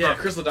 Yeah,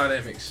 Crystal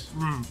Dynamics.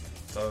 Mm.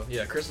 So,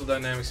 yeah, Crystal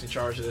Dynamics in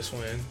charge of this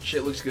one.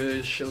 Shit looks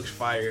good. Shit looks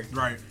fire.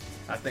 Right.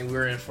 I think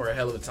we're in for a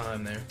hell of a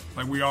time there.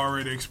 Like, we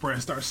already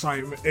expressed our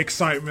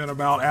excitement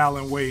about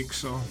Alan Wake,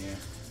 so. Yeah.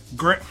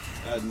 Great.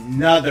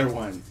 Another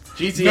one.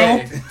 GTA.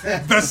 No,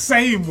 the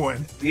same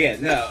one. Yeah,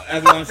 no,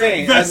 that's what I'm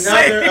saying.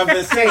 Another of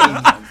the same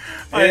one.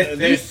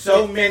 There's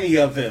so many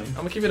of them. I'm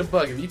going to keep it a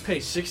buck. If you pay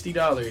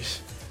 $60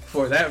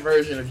 for that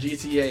version of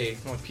GTA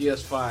on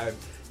PS5,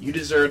 you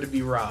deserve to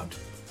be robbed.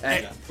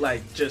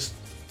 Just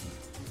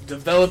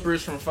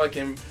developers from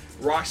fucking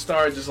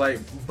Rockstar just,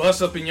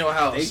 bust up in your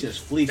house. They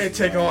just fleece. They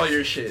take all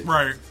your shit.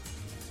 Right.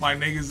 Like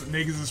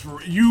niggas is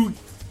for you.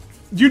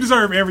 You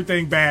deserve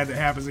everything bad that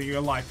happens in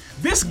your life.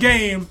 This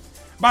game,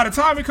 by the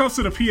time it comes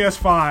to the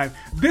PS5,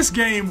 this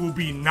game will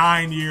be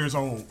 9 years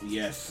old.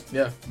 Yes.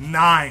 Yeah.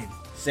 9.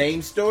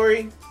 Same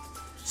story.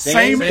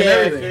 Same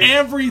character.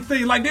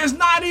 everything. Like, there's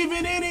not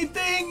even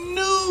anything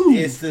new.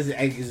 It's the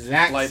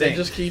exact Like same. they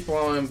just keep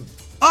on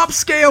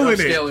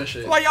Upscaling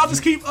shit. Like, y'all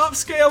just keep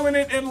upscaling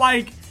it, and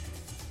like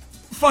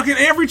fucking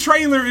every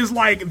trailer is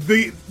like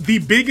the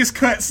biggest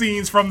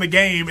cutscenes from the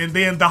game, and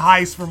then the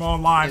heist from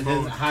online and then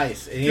mode. the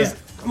heist. Yeah.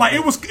 Like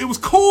it was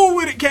cool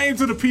when it came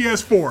to the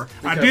PS4.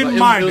 I didn't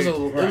mind it.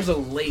 It was a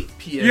late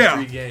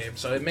PS3 game,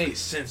 so it made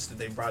sense that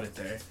they brought it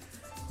there.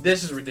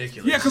 This is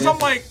ridiculous. Yeah, because I'm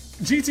like,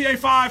 GTA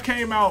 5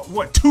 came out,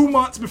 2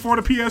 months before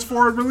the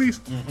PS4 release?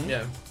 Mm-hmm.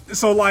 Yeah.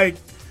 So, like,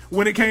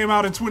 when it came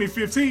out in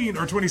 2015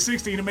 or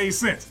 2016, it made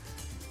sense.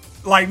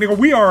 Like, nigga,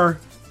 we are,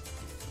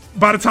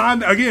 by the time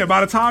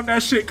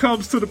that shit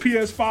comes to the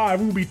PS5,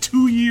 we'll be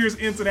 2 years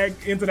into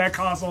that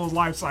console's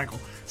life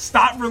cycle.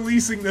 Stop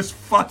releasing this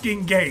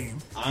fucking game.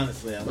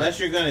 Honestly, unless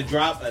you're gonna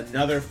drop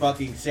another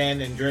fucking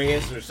San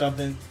Andreas or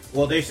something.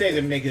 Well, they say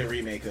they're making a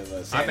remake of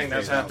San I think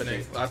that's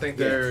Andreas, happening. I think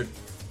they're,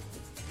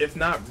 if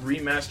not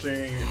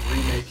remastering,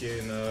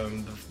 remaking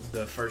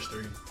the first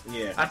 3.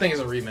 Yeah. I think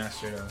it's a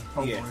remaster though.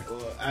 Oh, Yeah. boy.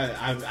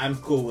 Well, I'm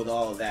cool with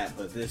all of that,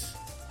 but this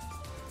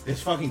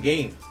fucking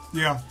game,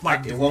 Yeah,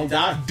 like, it won't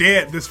die.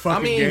 dead this fucking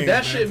I mean, game.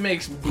 that man. shit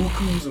makes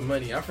bukus of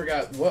money. I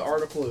forgot what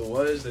article it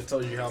was that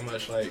tells you how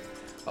much, like,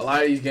 a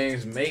lot of these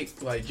games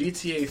make. Like,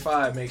 GTA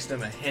 5 makes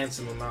them a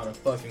handsome amount of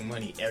fucking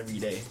money every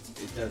day.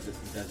 It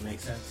does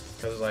make sense.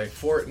 Because, like,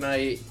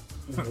 Fortnite,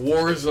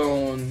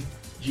 Warzone,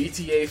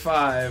 GTA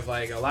 5,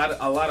 like, a lot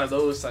of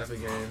those type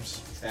of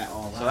games. It's that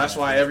all. So that's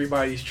why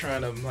everybody's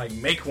trying to, like,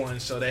 make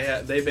one. So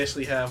they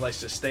basically have, like,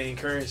 sustained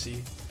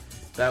currency.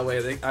 That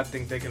way, I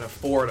think they can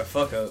afford a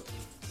fuck up.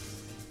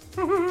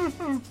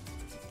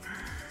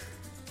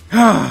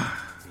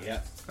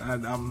 Yep.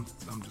 I'm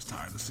just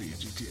tired of seeing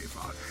GTA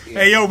 5. Yeah.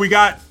 Hey, yo, we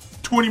got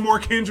 20 more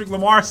Kendrick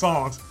Lamar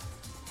songs.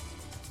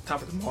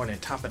 Top of the morning,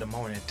 top of the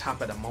morning,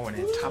 top of the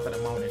morning, top of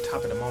the morning,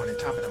 top of the morning,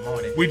 top of the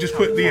morning. We just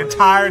put the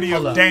entirety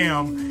Hold of up.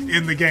 Damn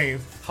in the game.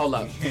 Hold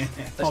up.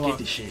 Hold up.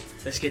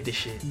 Let's get this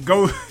shit.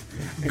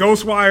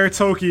 Ghostwire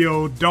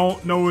Tokyo,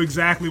 don't know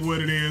exactly what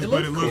it is,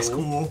 but it looks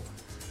cool. cool.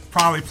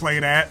 Probably play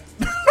that.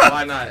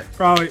 Why not?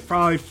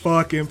 Probably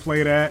fucking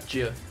play that.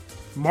 Gia.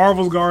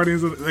 Marvel's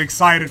Guardians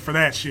excited for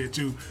that shit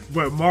too.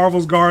 But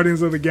Marvel's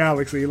Guardians of the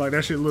Galaxy, like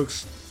that shit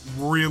looks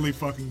really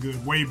fucking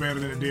good. Way better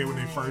than it did when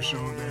they first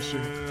showed that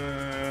shit.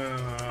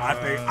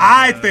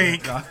 I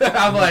think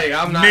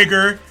I'm not.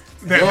 nigger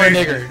that You're a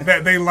they, nigger.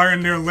 that they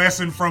learned their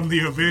lesson from the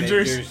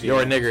Avengers.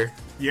 You're a nigger.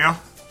 Yeah.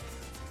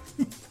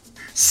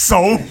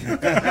 So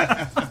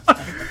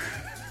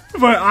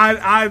but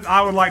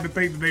I would like to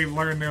think that they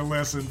learned their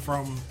lesson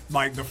from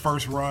like the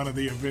first run of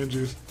the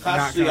Avengers.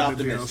 Cautiously not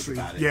the optimistic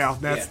about it. Yeah,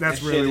 that's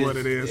that really shit what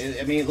it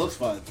is. I mean, it looks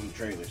fun from the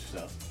trailers,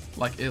 so.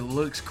 Like, it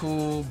looks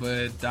cool,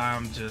 but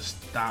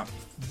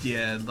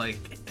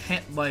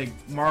like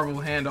Marvel,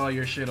 hand all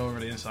your shit over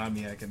to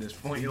Insomniac at this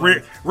point.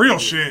 Like, Real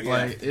shit.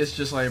 like, it's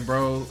just like,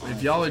 bro,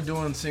 if y'all are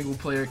doing single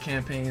player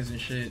campaigns and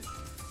shit,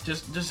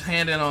 just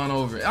hand it on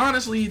over.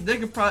 Honestly, they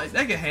could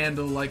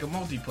handle like a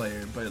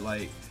multiplayer, but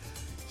like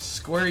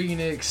Square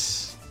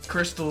Enix,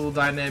 Crystal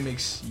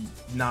Dynamics,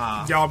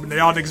 nah. Y'all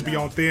niggas be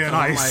on thin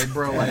I'm ice. like,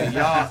 bro, like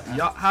y'all,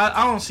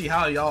 I don't see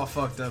how y'all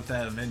fucked up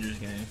that Avengers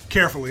game.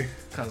 Carefully.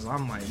 Cause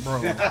I'm like,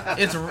 bro,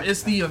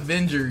 it's the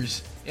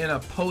Avengers in a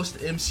post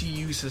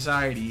MCU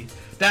society.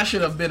 That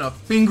should have been a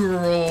finger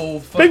roll,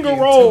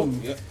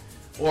 Yep.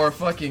 or a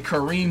fucking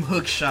Kareem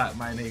hook shot,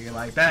 my nigga.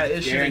 Like that,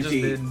 it should have just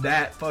Guaranteed. been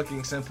that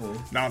fucking simple.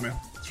 Nah, man.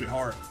 Shit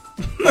hard.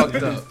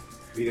 Fucked up.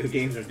 Video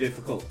games are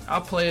difficult.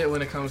 I'll play it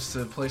when it comes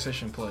to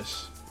PlayStation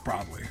Plus,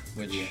 Probably.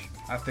 which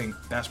I think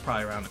that's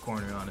probably around the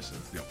corner, honestly.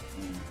 Yep.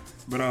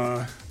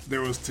 But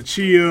there was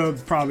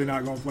Tachia. Probably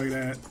not gonna play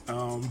that.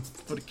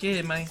 For the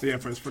kid, man. Yeah,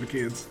 it's for the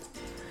kids.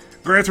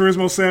 Gran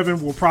Turismo 7,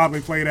 we'll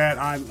probably play that.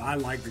 I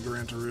like the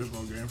Gran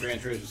Turismo game. Gran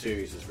Turismo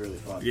series is really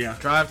fun. Yeah.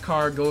 Drive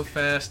car, go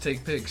fast,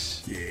 take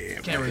pics. Yeah.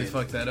 Can't really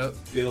fuck that up.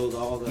 Build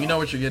all the. You know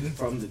what you're getting.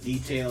 From the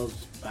details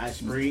by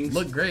springs.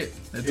 Look great.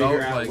 It's all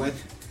Figure out like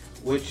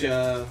which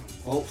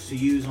bolts to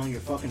use on your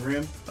fucking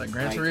rim. Like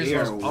Gran Like, Turismo they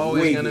is are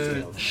always way gonna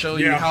detailed. show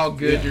you Yeah. how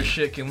good Yeah. your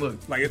shit can look.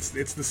 Like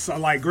it's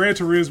like Gran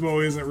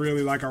Turismo isn't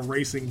really like a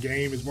racing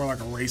game. It's more like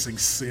a racing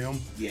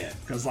sim. Yeah.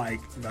 Because like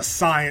the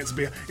science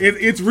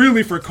it's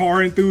really for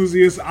car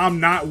enthusiasts. I'm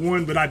not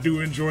one, but I do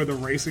enjoy the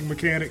racing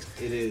mechanics.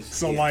 It is.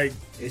 So yeah. like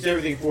it's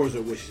everything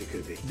Forza wishes it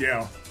could be.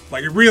 yeah,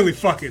 like it really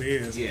fucking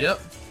is. Yeah.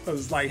 Yep.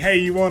 It's like, hey,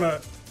 you wanna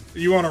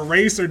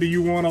race, or do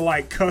you wanna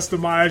like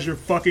customize your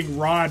fucking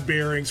rod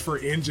bearings for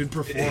engine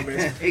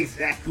performance?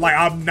 Exactly. Like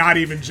I'm not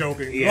even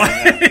joking. Yeah.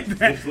 Like,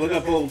 that- Just look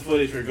up old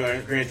footage for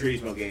Gran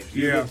Turismo games.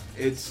 Yeah.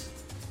 It's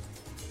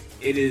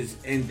it is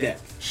in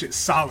depth. Shit,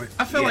 solid.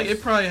 I feel like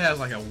it probably has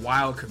like a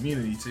wild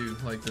community too.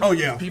 Like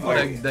the people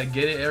that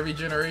get it every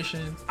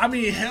generation. I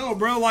mean, hell,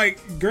 bro. Like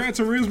Gran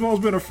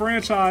Turismo's been a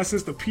franchise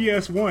since the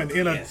PS1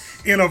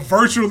 in a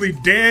virtually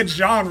dead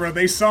genre.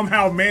 They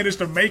somehow managed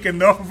to make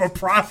enough of a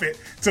profit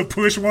to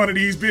push one of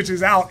these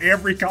bitches out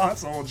every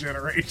console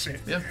generation.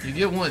 Yeah, you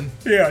get one.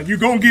 Yeah, you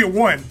gonna get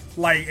one.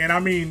 Like, and I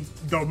mean,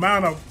 the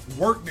amount of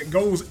work that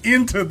goes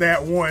into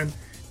that one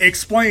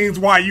explains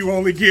why you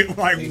only get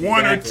like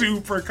one or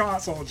two per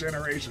console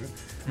generation,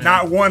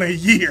 not one a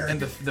year. And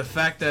the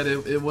fact that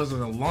it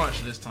wasn't a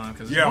launch this time,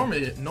 because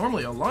it's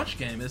normally a launch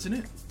game, isn't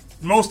it?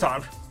 Most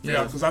times,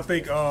 because I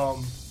think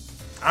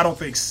I don't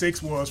think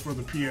 6 was for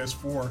the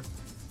PS4,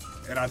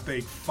 and I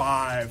think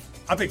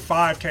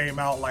 5 came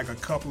out like a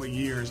couple of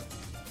years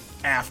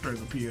after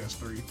the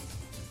PS3.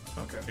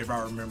 Okay, if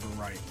I remember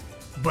right.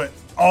 But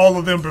all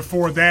of them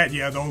before that,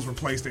 those were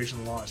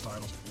PlayStation launch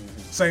titles.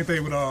 Mm-hmm. Same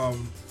thing with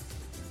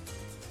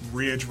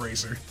Ridge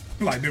Racer.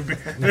 Like them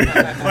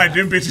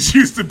bitches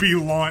used to be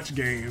launch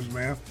games,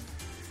 man.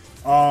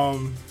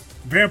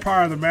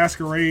 Vampire the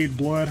Masquerade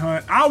Blood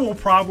Hunt. I will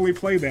probably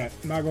play that.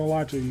 I'm not gonna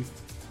lie to you.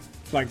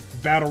 Like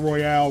battle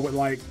royale with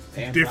like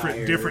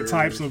different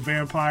types of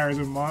vampires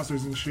and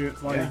monsters and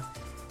shit. Like,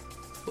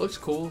 looks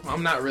cool.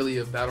 I'm not really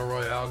a battle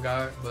royale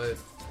guy, but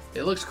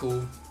it looks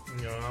cool.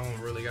 You know, I don't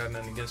really got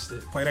nothing against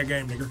it. Play that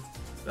game, nigga.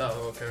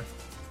 Oh, okay.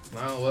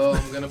 Well,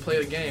 I'm gonna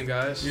play the game,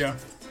 guys. Yeah.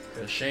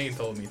 Shane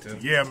told me to.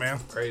 Yeah, man.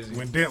 Crazy.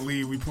 When Dent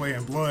leave, we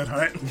playing Blood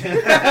Hunt.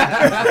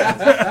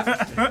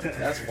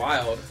 That's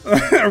wild.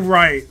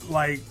 Right.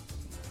 Like,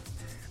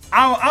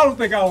 I don't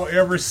think I will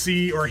ever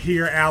see or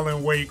hear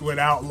Alan Wake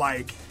without,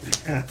 like,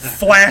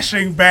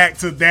 flashing back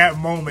to that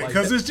moment.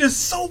 Because it's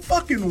just so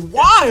fucking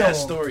wild. That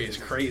story is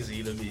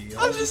crazy to me.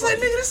 I'm just like,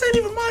 nigga, this ain't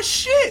even my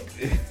shit.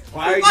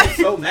 Why are you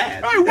so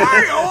mad?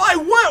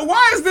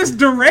 Why is this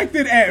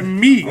directed at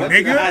me,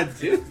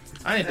 nigga?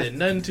 I ain't did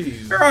nothing to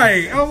you.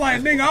 Right. I'm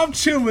like, nigga, I'm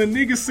chilling.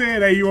 Nigga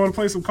said, hey, you want to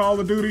play some Call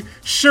of Duty?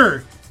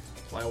 Sure.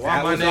 Like,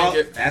 why my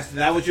name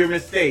that was your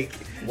mistake.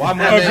 Why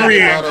my name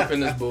get brought up in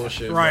this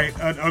bullshit? Right.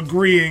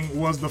 Agreeing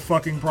was the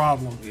fucking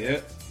problem.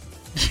 Yeah.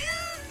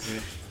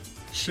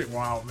 Shit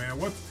wild, man.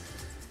 What's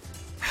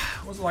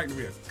it like to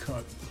be a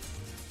cunt?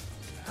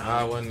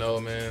 I wouldn't know,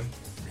 man.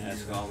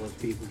 That's all those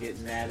people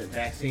getting mad at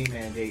vaccine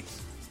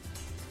mandates.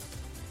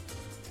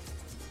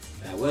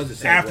 That was a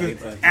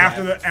segue,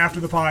 after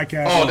the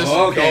podcast.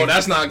 Oh,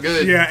 that's not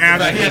good.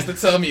 Yeah, he has to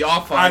tell me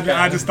off podcast.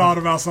 I just thought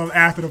about something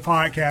after the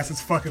podcast.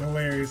 It's fucking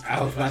hilarious. I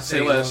was about to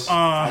say less.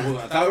 I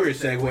thought we were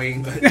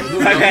segueing, but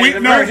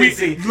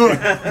look,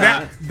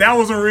 that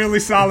was a really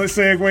solid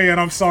segue,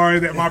 and I'm sorry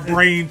that my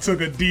brain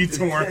took a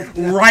detour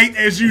right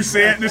as you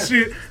said the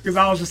shit, because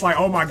I was just like,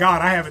 oh my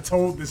god, I haven't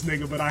told this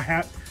nigga, but I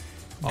have.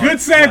 Good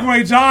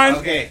segue, John.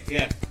 Okay,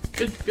 yeah.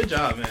 Good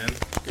job, man.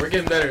 We're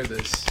getting better at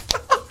this.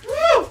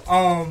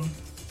 How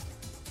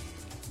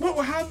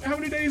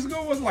many days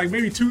ago was it? Like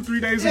maybe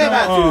 2-3 days ago? Yeah,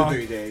 about 2 or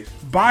 3 days.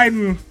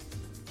 Biden,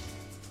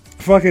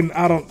 fucking,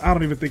 I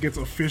don't even think it's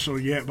official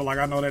yet, but like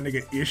I know that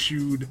nigga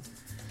issued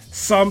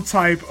some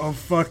type of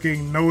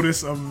fucking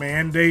notice of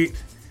mandate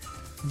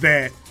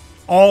that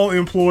all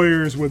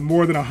employers with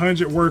more than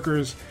 100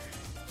 workers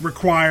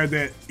require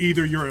that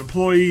either your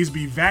employees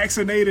be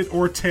vaccinated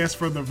or test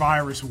for the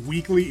virus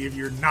weekly if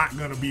you're not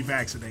going to be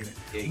vaccinated.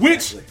 Exactly.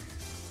 Which,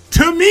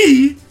 to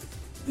me,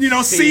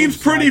 seems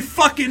pretty like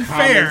fucking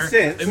fair.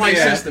 It makes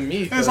sense to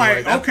me. It's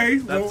like, okay.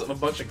 That's a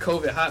bunch of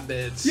COVID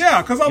hotbeds.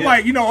 Yeah, because I'm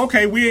like,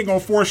 okay, we ain't going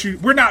to force you.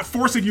 We're not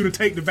forcing you to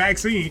take the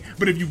vaccine,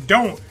 but if you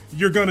don't,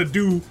 you're going to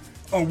do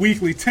a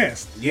weekly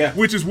test. Yeah.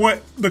 Which is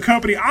what the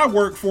company I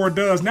work for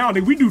does now.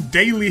 We do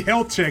daily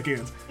health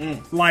check-ins.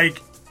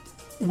 Like,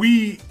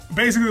 we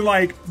basically,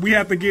 like, we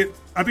have to get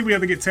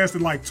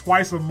tested like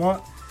twice a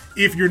month.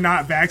 If you're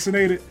not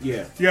vaccinated,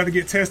 you have to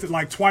get tested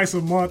like twice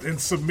a month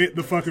and submit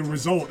the fucking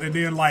result. And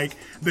then like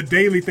the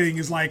daily thing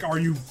is like, are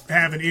you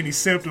having any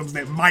symptoms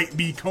that might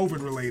be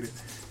COVID related?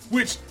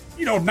 Which,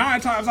 9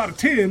 times out of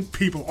 10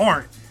 people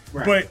aren't.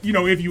 Right. But,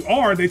 if you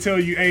are, they tell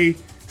you, hey,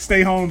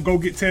 stay home, go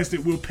get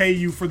tested. We'll pay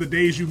you for the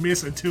days you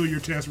miss until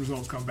your test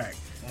results come back.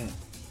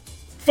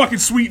 Fucking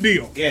sweet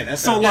deal. Yeah,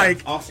 that's so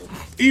like awesome.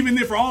 Even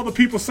if for all the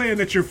people saying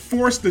that you're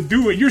forced to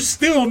do it, you're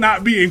still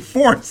not being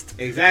forced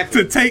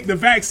to take the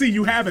vaccine.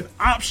 You have an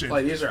option.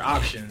 Like, these are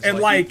options. And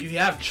like you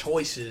have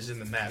choices in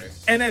the matter.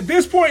 And at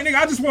this point, nigga,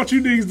 I just want you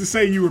niggas to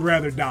say you would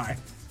rather die.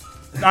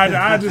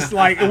 I just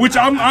like, which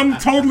I'm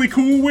totally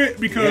cool with,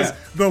 because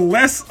the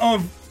less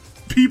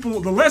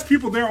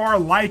people there are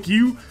like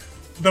you,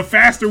 the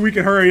faster we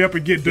can hurry up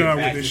and get done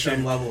with this shit.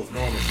 Some level of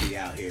normalcy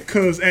out here.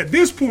 Because at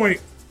this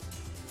point,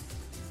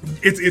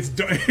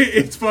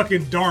 it's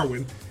fucking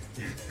Darwin.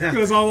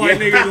 Because I'm like,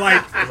 nigga,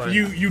 like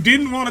you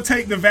didn't want to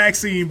take the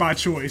vaccine by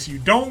choice. You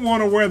don't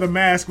want to wear the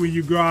mask when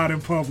you go out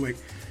in public.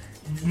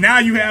 Now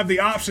you have the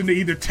option to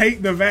either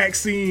take the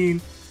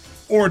vaccine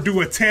or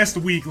do a test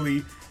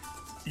weekly.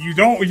 You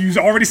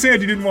already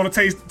said you didn't want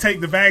to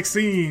take the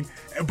vaccine,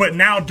 but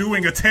now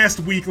doing a test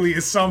weekly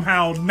is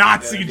somehow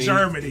Nazi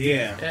Germany.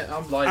 Yeah. And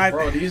I'm like,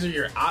 bro, these are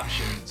your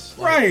options.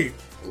 Like, right.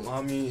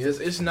 I mean,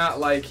 it's not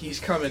like he's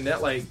coming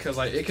that, like, because,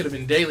 like, it could have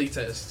been daily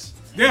tests.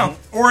 Yeah,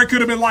 or it could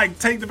have been like,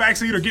 take the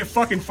vaccine or get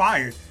fucking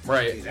fired.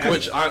 Right. Exactly.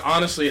 Which,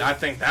 honestly, I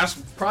think that's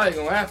probably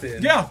going to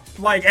happen. Yeah,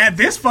 like, at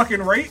this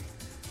fucking rate.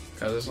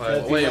 Because it's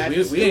like,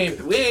 wait, we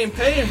ain't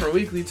paying for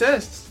weekly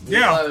tests.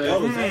 Yeah.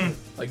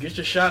 Like, get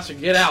your shots or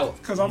get out.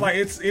 Because I'm like,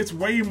 it's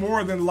way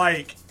more than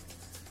like,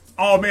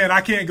 oh man,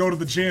 I can't go to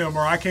the gym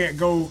or I can't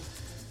go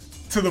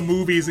to the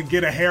movies and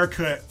get a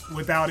haircut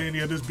without any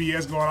of this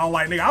BS going on.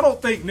 Like, nigga, I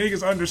don't think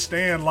niggas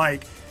understand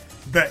like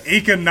the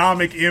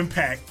economic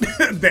impact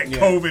that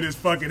COVID has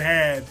fucking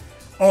had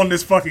on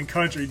this fucking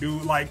country,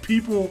 dude. Like,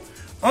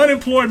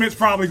 unemployment's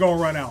probably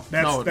gonna run out.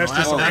 That's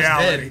just a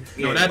reality.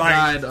 That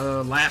died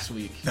last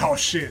week. Oh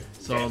shit.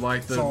 So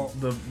like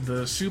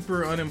the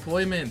super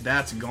unemployment,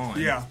 that's gone.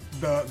 Yeah,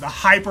 the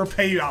hyper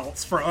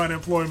payouts for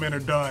unemployment are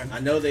done. I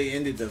know they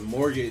ended the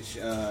mortgage,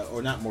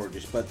 or not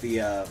mortgage, but the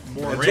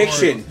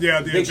eviction.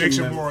 Yeah, the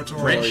eviction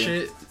moratorium. Rent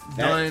shit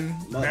done.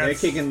 They're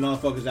kicking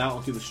motherfuckers out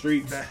onto the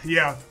streets.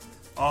 Yeah.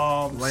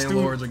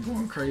 Landlords are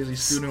going crazy.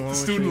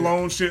 Student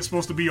loan shit's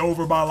supposed to be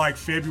over by like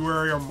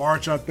February or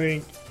March, I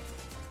think.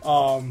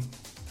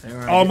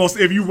 Almost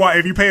if you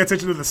pay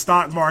attention to the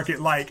stock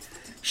market, like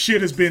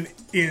shit has been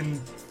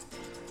in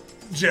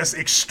just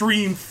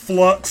extreme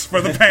flux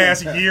for the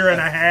past year and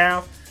a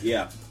half.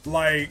 Yeah.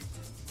 Like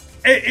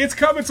it's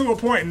coming to a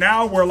point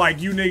now where like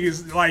you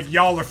niggas, like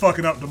y'all are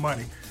fucking up the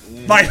money.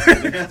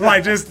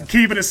 Like just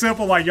keeping it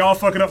simple, like y'all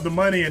fucking up the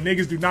money and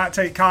niggas do not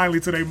take kindly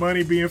to their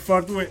money being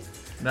fucked with.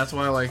 That's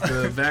why like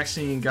the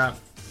vaccine got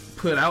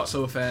put out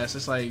so fast.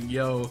 It's like,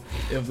 yo,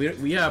 if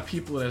we have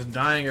people that's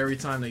dying every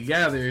time they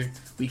gather,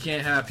 we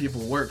can't have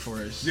people work for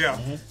us. Yeah.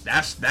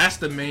 That's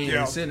the main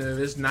incentive.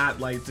 It's not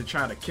like to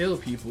try to kill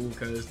people,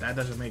 because that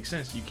doesn't make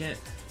sense. You can't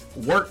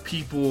work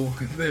people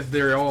if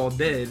they're all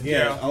dead.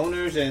 Yeah,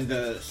 owners and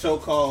the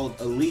so-called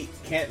elite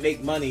can't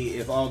make money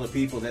if all the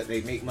people that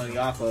they make money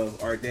off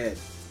of are dead.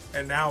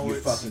 And now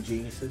it's fucking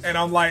geniuses. And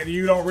I'm like,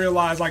 you don't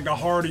realize like the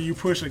harder you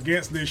push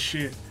against this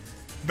shit,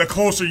 the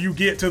closer you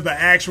get to the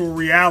actual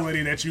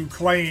reality that you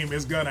claim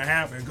is gonna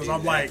happen. Because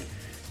I'm like,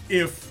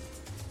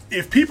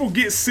 if people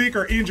get sick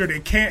or injured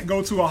and can't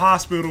go to a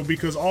hospital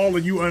because all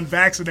of you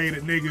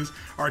unvaccinated niggas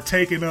are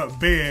taking up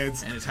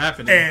beds, and it's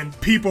happening, and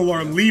people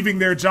are leaving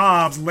their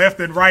jobs left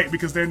and right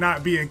because they're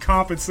not being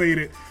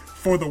compensated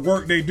for the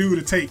work they do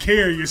to take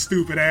care of your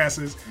stupid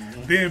asses,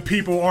 then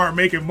people aren't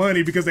making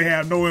money because they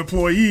have no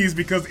employees,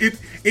 because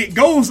it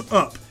goes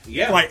up.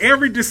 Yeah. Like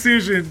every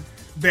decision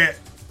that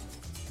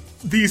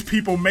these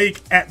people make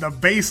at the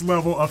base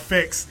level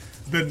affects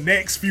the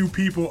next few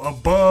people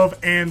above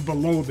and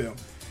below them.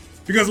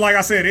 Because like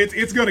I said,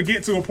 it's gonna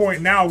get to a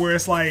point now where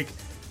it's like,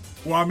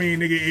 well, I mean,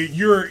 nigga,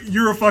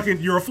 you're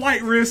a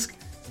flight risk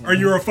or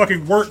you're a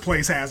fucking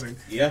workplace hazard.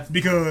 Yeah.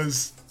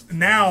 Because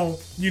now,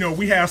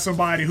 we have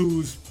somebody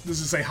who's, let's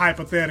just say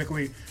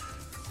hypothetically,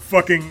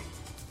 fucking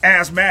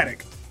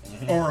asthmatic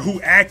or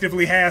who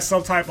actively has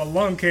some type of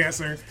lung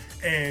cancer,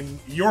 and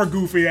your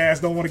goofy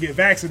ass don't want to get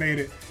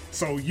vaccinated,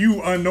 so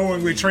you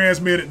unknowingly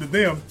transmit it to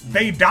them.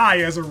 They die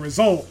as a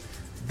result.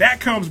 That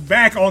comes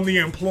back on the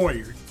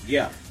employer.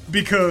 Yeah.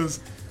 Because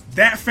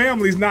that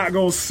family's not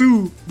going to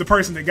sue the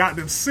person that got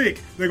them sick.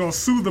 They're going to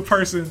sue the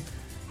person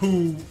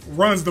who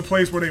runs the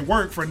place where they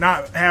work for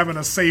not having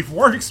a safe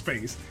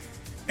workspace.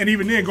 And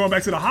even then, going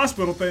back to the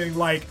hospital thing,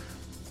 like,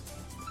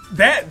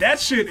 that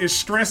shit is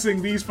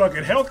stressing these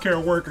fucking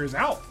healthcare workers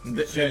out.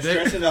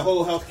 Stressing the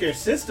whole healthcare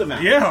system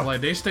out. Yeah.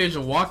 Like, they stage a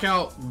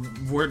walkout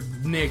where,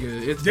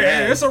 nigga, it's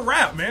bad. It's a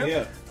wrap, man.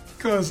 Yeah.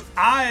 Because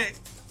I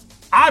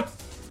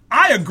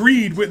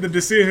agreed with the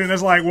decision.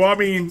 It's like, well, I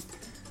mean,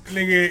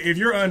 nigga, if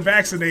you're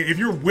unvaccinated, if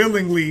you're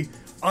willingly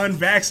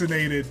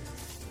unvaccinated,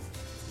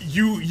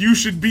 you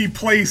should be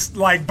placed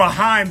like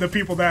behind the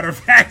people that are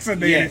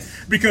vaccinated,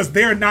 because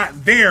they're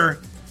not there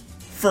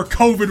for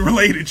COVID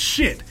related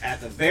shit. At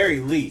the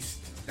very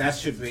least, that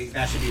should be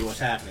what's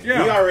happening.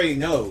 Yeah. We already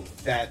know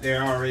that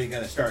they're already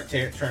going to start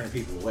turning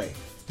people away.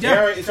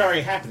 Yeah. It's already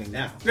happening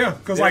now. Yeah,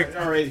 because like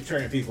already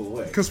turning people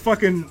away. Because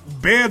fucking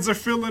beds are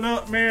filling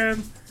up,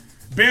 man.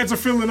 Beds are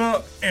filling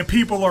up, and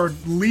people are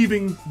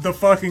leaving the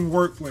fucking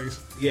workplace.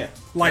 Yeah.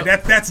 Like,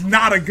 that's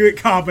not a good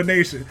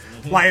combination.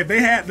 Like, if they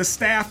had the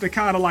staff to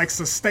kind of, like,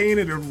 sustain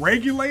it and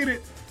regulate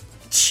it,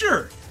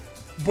 sure.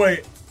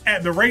 But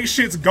at the rate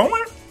shit's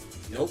going,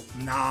 nope.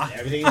 Nah.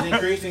 Everything's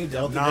increasing.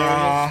 Delta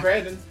variant's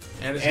spreading.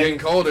 And it's getting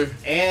colder.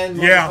 And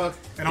yeah.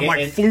 And I'm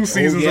like, flu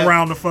season's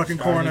around the fucking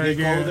corner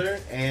again. Colder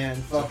and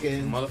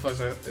fucking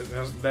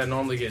motherfuckers that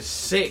normally get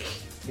sick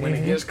when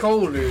it gets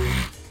colder.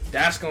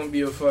 That's gonna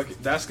be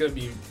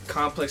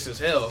complex as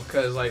hell.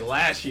 Cause like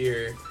last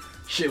year,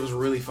 shit was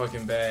really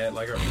fucking bad.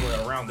 Like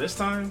around this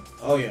time.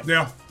 Oh yeah.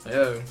 Yeah.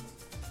 Yeah.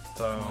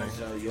 So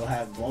you'll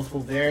have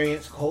multiple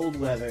variants, cold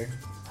weather,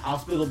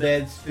 hospital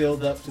beds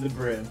filled up to the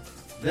brim.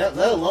 Let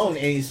alone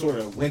any sort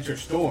of winter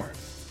storm.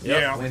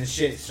 Yeah. When the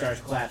shit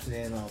starts collapsing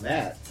in on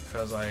that.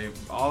 Because, like,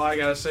 all I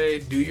gotta say,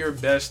 do your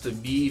best to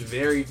be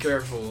very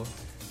careful.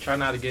 Try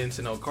not to get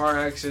into no car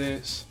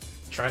accidents.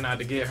 Try not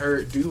to get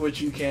hurt. Do what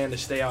you can to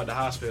stay out the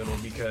hospital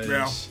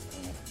because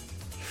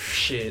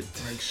shit.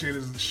 Like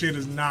shit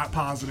is not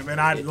positive, and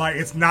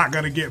it's not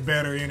gonna get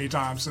better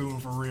anytime soon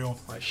for real.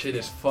 Like shit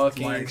is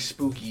fucking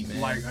spooky,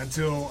 man. Like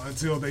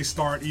until they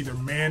start either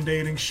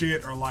mandating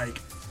shit or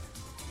like,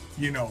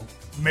 you know,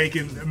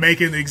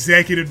 making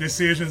executive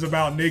decisions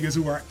about niggas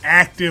who are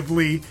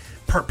actively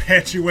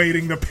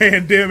perpetuating the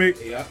pandemic.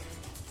 Yeah.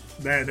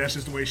 That's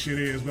just the way shit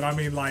is. But I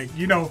mean, like,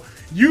 you know,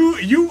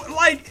 you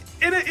like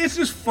it's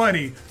just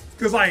funny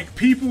because like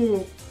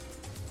people,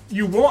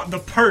 you want the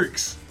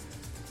perks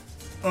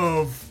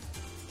of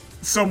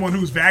someone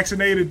who's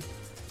vaccinated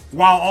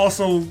while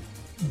also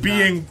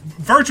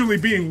virtually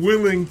being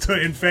willing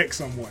to infect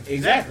someone.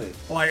 Exactly.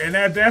 Like, and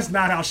that's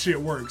not how shit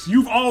works.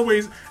 You've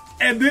always,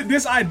 and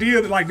this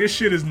idea that like this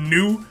shit is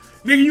new,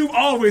 nigga, you've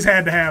always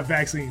had to have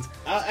vaccines.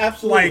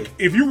 Absolutely. Like,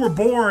 if you were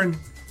born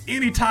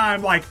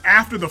anytime like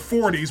after the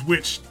 40s,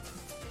 which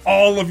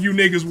all of you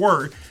niggas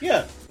were.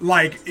 Yeah.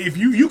 Like, if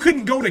you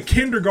couldn't go to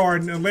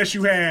kindergarten unless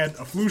you had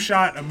a flu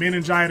shot, a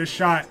meningitis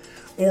shot,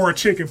 or a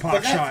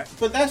chickenpox shot.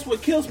 But that's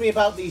what kills me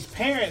about these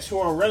parents who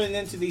are running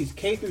into these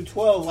K through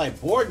 12 like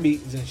board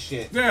meetings and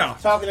shit. Yeah.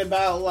 Talking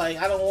about like,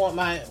 I don't want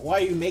why are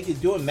you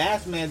doing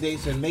mask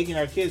mandates and making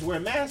our kids wear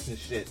masks and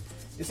shit.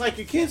 It's like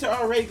your kids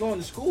are already going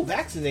to school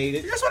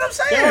vaccinated. That's what I'm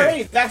saying. They're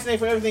already vaccinated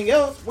for everything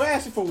else. We're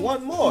asking for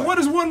one more. What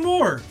is one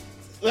more?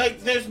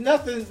 Like, there's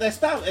nothing that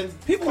stops,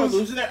 and people are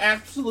losing their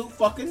absolute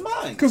fucking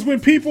mind. Because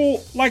when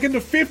people, like in the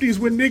 50s,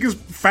 when niggas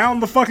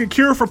found the fucking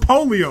cure for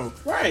polio,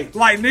 right?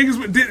 Like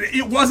niggas,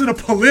 it wasn't a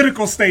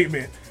political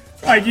statement.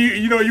 Like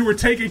you were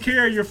taking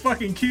care of your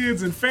fucking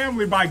kids and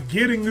family by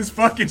getting this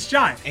fucking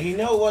shot. And you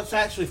know what's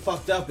actually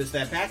fucked up is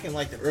that back in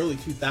like the early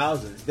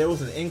 2000s, there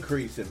was an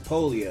increase in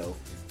polio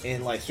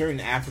in like certain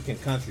African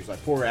countries,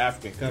 like poorer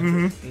African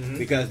countries,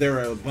 because there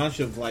were a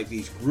bunch of like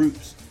these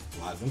groups.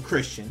 A lot of them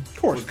Christian, of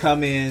course, would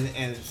come in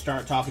and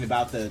start talking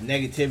about the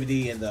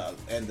negativity and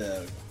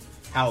the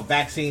how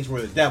vaccines were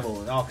the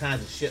devil and all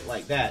kinds of shit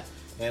like that.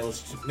 And it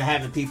was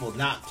having people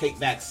not take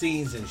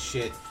vaccines and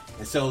shit.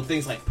 And so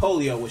things like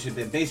polio, which had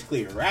been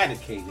basically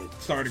eradicated,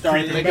 started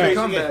making a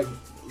comeback.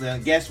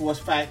 Then guess what's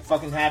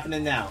fucking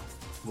happening now?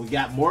 We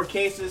got more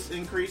cases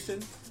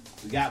increasing.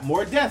 We got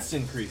more deaths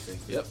increasing.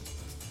 Yep.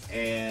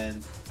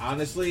 And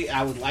honestly,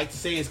 I would like to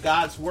say it's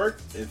God's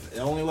work. If it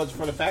only wasn't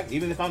for the fact,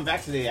 even if I'm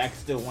vaccinated, I could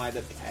still wind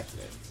up catching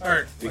it. All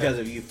right. Because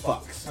of you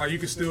fucks. You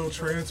can still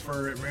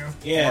transfer it, man.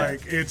 Yeah.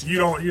 Like it's you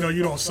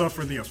don't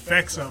suffer the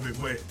effects of it,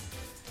 but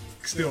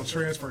still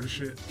transfer the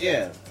shit.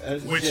 Yeah.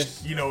 Which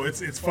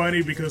it's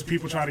funny because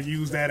people try to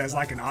use that as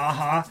like an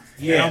aha.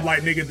 Yeah. And I'm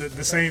like, nigga,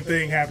 the same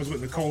thing happens with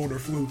the cold or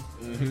flu.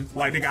 Mm-hmm.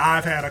 Like, nigga,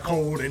 I've had a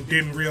cold and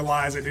didn't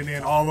realize it, and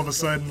then all of a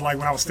sudden, like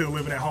when I was still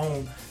living at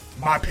home,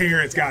 my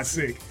parents got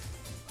sick.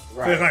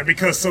 Right. Like,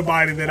 because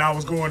somebody that I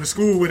was going to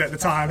school with at the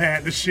time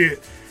had the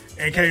shit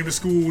and came to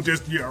school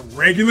just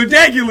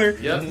regular,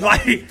 yep.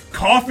 like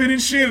coughing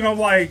and shit. And I'm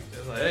like,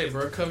 hey,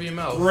 bro, cover your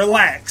mouth.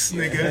 Relax,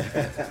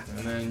 nigga.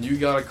 And then you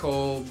got a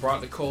cold,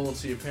 brought the cold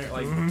to your parent.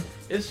 Like,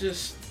 it's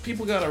just,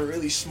 people gotta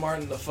really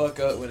smarten the fuck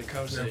up when it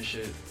comes to this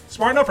shit.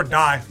 Smarten up or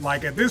die.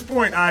 Like, at this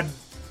point,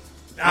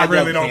 I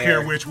really don't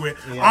care which way.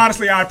 Yeah.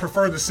 Honestly, I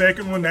prefer the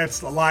second one.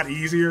 That's a lot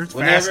easier. It's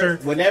faster.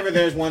 Whenever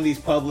there's one of these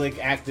public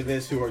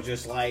activists who are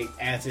just like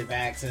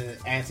anti-vax and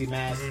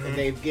anti-mask, and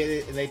they get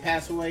it and they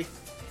pass away,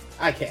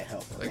 I can't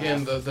help it.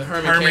 Again, the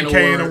Herman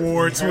Cain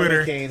Award,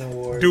 Twitter, Cain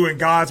Award. Doing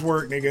God's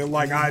work, nigga.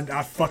 Like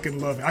I fucking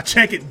love it. I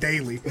check it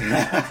daily.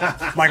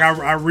 Like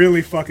I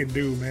really fucking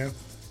do, man.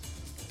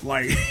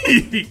 Like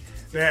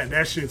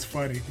that shit's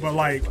funny. But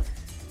like.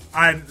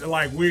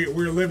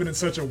 We're living in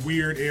such a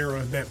weird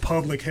era that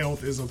public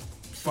health is a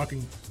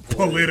fucking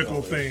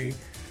political thing.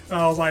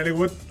 I was like,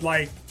 what?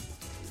 Like,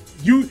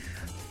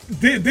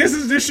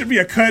 this should be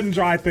a cut and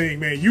dry thing,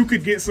 man. You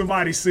could get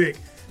somebody sick,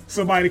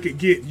 somebody could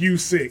get you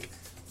sick.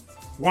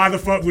 Why the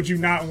fuck would you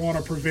not want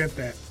to prevent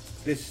that?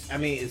 It's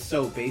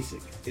so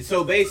basic. It's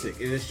so basic,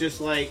 and it's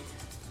just like.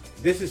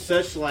 This is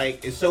such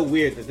it's so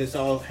weird that this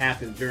all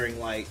happened during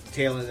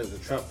tail end of the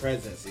Trump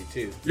presidency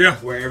too. Yeah.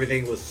 Where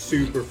everything was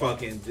super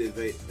fucking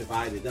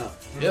divided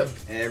up. Yep.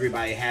 And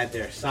everybody had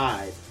their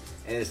side.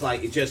 And it's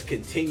like it just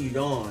continued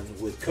on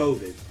with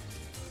COVID.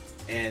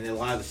 And a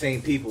lot of the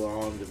same people are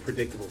on the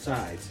predictable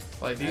sides.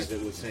 As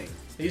it was saying.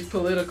 These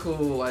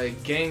political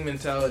gang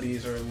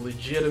mentalities are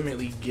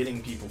legitimately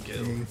getting people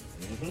killed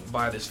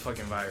by this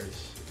fucking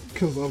virus.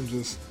 Because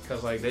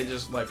they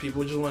just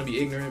people just want to be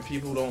ignorant.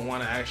 People don't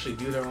want to actually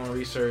do their own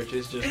research.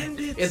 It's just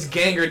it's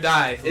gang or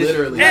die,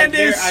 literally. And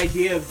their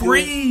idea of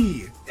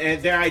free.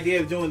 Their idea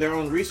of doing their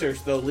own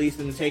research though leads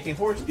them to taking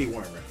horse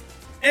dewormer.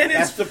 And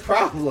that's the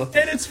problem.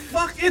 And it's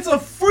a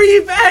free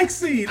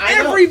vaccine.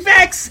 Every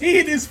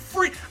vaccine is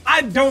free.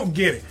 I don't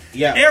get it.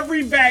 Yeah.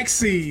 Every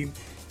vaccine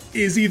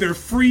is either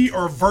free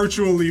or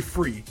virtually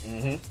free.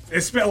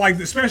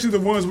 Especially the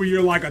ones where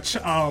you're like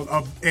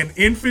an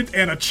infant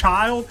and a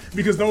child,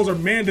 because those are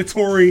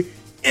mandatory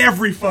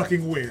every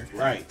fucking where.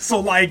 Right. So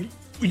like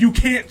you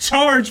can't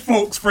charge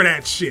folks for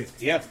that shit.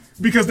 Yep.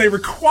 Because they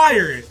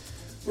require it.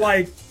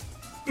 Like,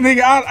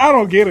 nigga, I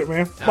don't get it,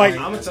 man. Like,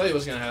 I'm gonna tell you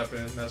what's gonna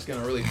happen. That's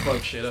gonna really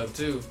fuck shit up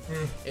too.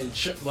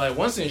 Like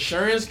once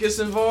insurance gets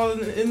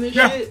involved in this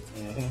shit,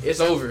 it's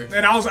over.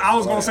 And I was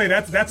gonna say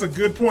that's a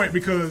good point,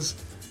 because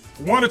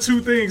one of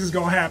two things is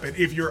gonna happen.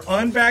 If you're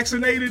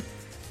unvaccinated,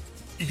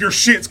 your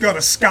shit's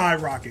gonna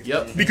skyrocket.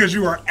 Yep. Because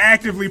you are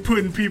actively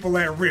putting people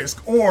at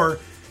risk. Or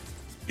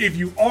if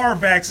you are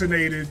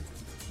vaccinated,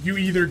 you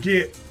either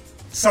get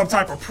some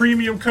type of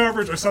premium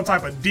coverage or some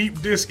type of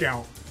deep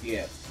discount.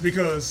 Yeah.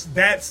 Because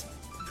that's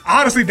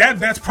honestly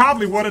that's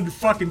probably what it'd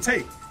fucking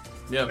take.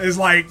 Yeah. It's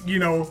like, you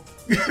know,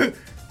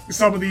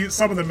 some of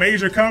the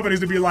major companies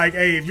to be like,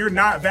 hey, if you're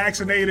not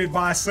vaccinated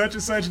by such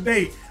and such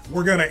date,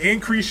 we're gonna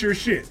increase your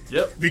shit.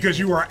 Yep. Because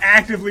you are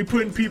actively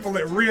putting people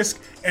at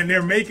risk, and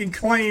they're making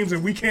claims,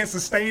 and we can't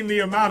sustain the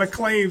amount of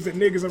claims that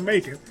niggas are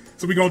making.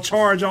 So we gonna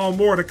charge y'all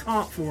more to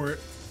comp for it.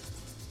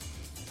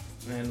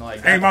 And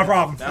like, ain't my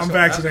problem. I'm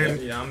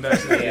vaccinated. Yeah, I'm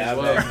vaccinated as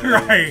well.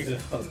 Right.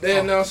 They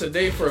announced a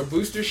date for a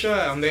booster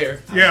shot. I'm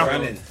there. Yeah.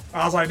 running.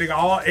 I was like,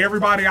 nigga,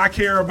 everybody I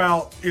care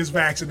about is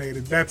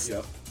vaccinated. That's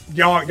Yep.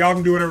 y'all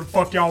can do whatever the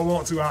fuck y'all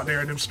want to out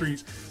there in them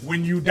streets.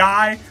 When you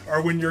die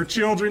or when your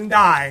children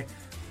die,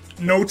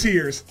 no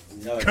tears.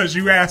 No. Cause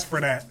you asked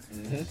for that.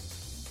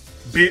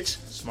 Bitch.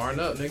 Smarten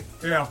up, nigga.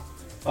 Yeah.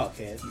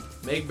 Fuckhead.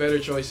 Make better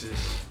choices.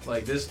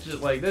 Like this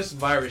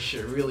virus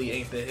shit really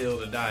ain't the hill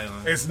to die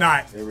on. It's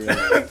not. It really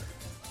is.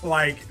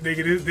 Like,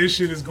 nigga, this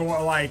shit is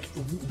going, like,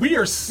 we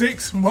are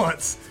 6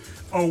 months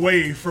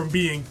away from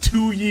being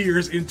 2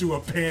 years into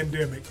a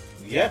pandemic.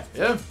 Yeah.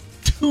 Yeah.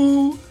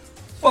 2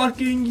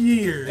 fucking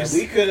years.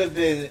 And we could have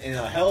been in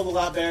a hell of a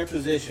lot better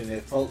position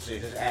if folks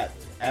just act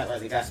like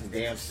they got some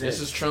damn sense. This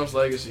is Trump's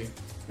legacy.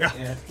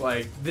 Yeah.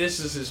 Like,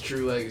 this is his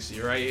true legacy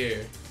right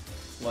here.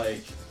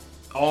 Like,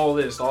 all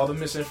the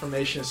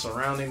misinformation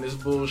surrounding this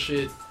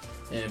bullshit,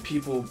 and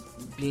people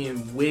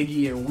being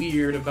wiggy and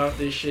weird about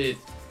this shit,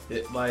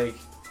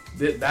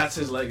 that's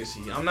his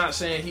legacy. I'm not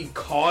saying he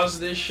caused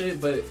this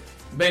shit, but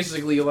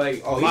basically,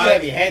 like, he's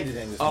heavy-handed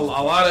in this. A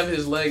lot of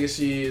his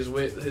legacy is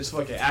with his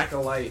fucking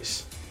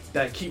acolytes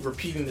that keep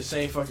repeating the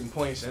same fucking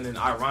points and then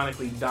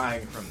ironically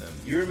dying from them.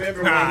 You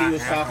remember when he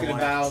was talking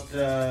acolytes.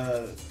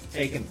 about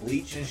taking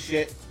bleach and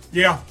shit?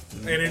 Yeah.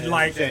 And it,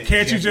 like,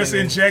 can't you just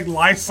inject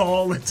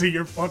Lysol into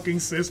your fucking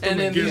system And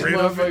then get these rid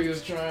of it?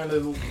 motherfuckers trying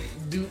to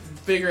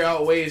figure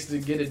out ways to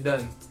get it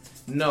done.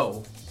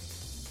 No.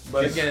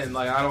 But again,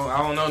 like, I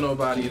don't know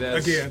nobody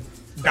that's Again,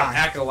 die.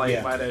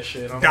 acolyte by that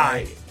shit. I'm Die.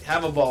 like,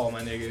 have a ball,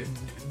 my nigga.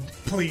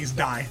 Please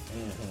die.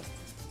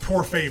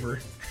 Poor favor.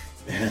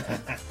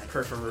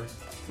 Prefer.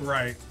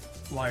 Right.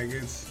 Like,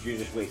 it's, You're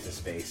just wasting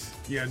space.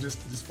 yeah, just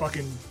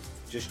fucking.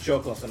 Just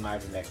choke on some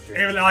ivermectin.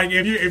 And like,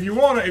 if you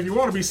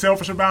wanna be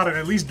selfish about it,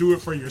 at least do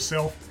it for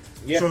yourself.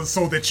 Yeah.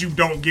 So that you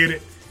don't get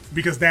it,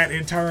 because that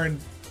in turn,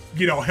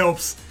 you know,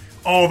 helps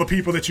all the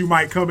people that you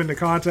might come into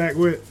contact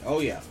with. Oh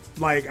yeah.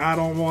 Like, I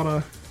don't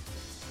want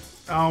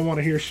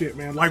to hear shit,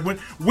 man. Like,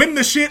 when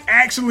the shit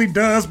actually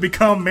does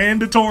become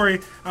mandatory,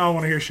 I don't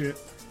want to hear shit.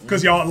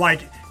 Because y'all,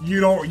 like,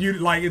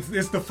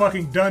 it's the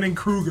fucking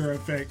Dunning-Kruger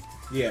effect.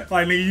 Yeah.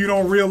 Like, you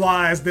don't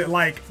realize that,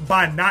 like,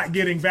 by not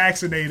getting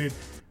vaccinated,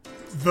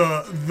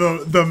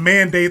 the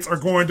mandates are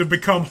going to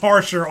become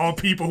harsher on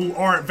people who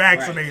aren't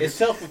vaccinated. Right. It's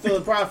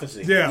self-fulfilling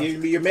prophecy. Yeah.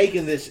 You're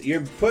making this.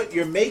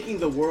 You're making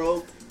the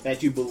world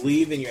that you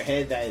believe in your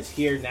head that is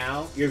here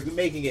now. You're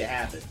making it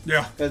happen.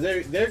 Yeah. Because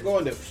they're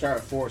going to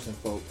start forcing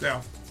folks.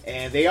 Yeah.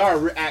 And they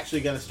are actually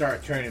going to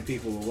start turning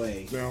people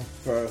away Yeah.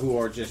 for who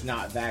are just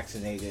not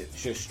vaccinated,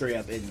 just straight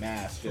up in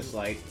mass, just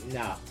like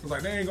nah.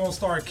 Like, they ain't gonna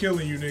start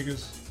killing you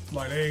niggas.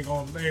 Like, they ain't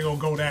gonna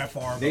go that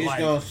far. They but just like,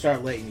 gonna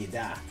start letting you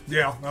die.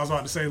 yeah, I was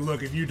about to say,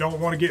 look, if you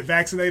don't want to get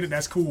vaccinated,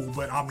 that's cool,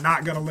 but I'm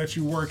not gonna let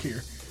you work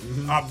here.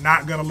 I'm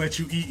not gonna let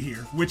you eat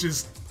here, which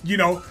is, you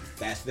know,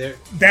 That's their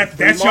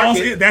that's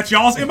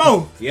y'all's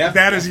MO. Yeah,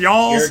 that is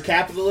y'all's. You're a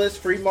capitalist,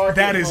 free market.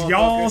 That is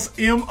motherfucker. y'all's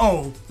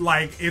MO.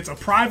 Like, it's a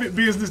private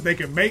business. They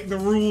can make the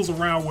rules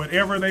around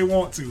whatever they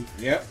want to.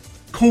 Yep.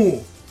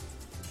 Cool.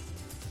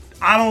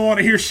 I don't want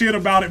to hear shit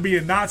about it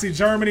being Nazi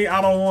Germany.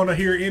 I don't want to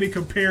hear any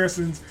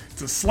comparisons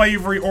to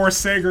slavery or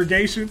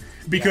segregation,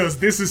 because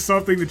this is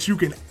something that you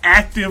can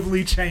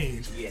actively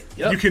change. Yeah.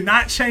 Yep. You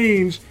cannot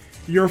change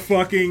your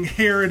fucking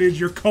heritage,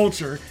 your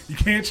culture. You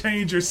can't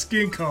change your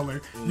skin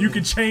color. You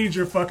can change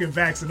your fucking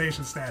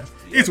vaccination status.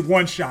 It's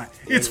one shot.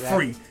 It's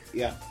Exactly. free.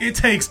 Yeah. It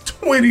takes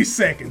 20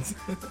 seconds.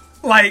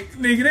 Like,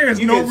 nigga, there's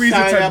You no can reason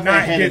sign to up not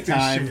ahead get of this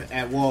time shit.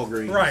 at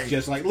Walgreens. Right.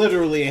 Just like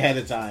literally ahead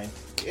of time.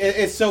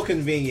 It's so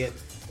convenient.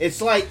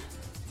 It's like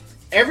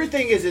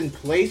everything is in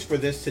place for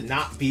this to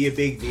not be a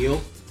big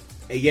deal,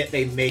 and yet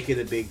they make it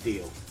a big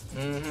deal.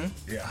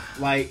 Yeah.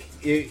 Like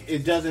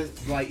it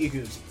doesn't, like, you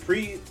can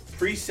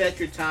preset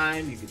your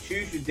time, you can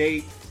choose your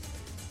date.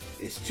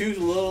 It's 2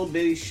 little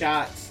bitty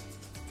shots,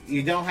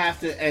 You don't have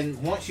to,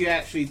 and once you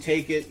actually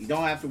take it, you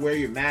don't have to wear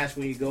your mask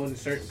when you go into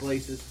certain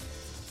places.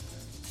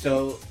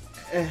 So,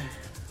 I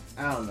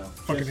don't know.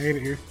 Fucking hate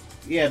it here.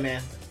 Yeah,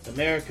 man.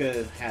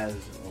 America has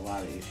a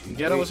lot of issues.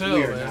 Ghetto as hell,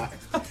 man.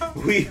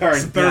 We are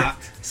not.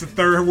 It's a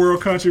third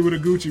world country with a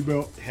Gucci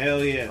belt.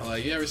 Hell yeah.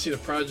 Like, you ever see the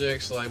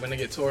projects, like, when they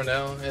get torn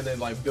down and then,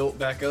 like, built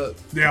back up?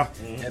 Yeah.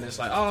 And it's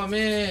like, oh,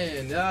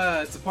 man,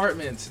 it's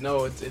apartments.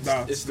 No, it's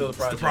still the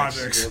projects. The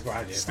projects. Still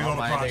projects. Still Oh, the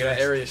my projects. nigga, that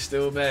area is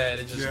still bad.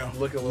 It just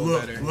look a little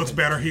better. Looks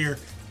better here.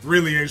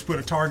 Really, they just put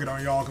a target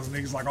on y'all because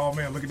niggas like, oh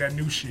man, look at that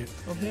new shit.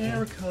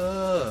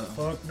 America.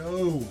 Fuck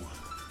no.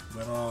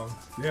 But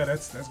yeah,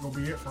 that's gonna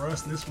be it for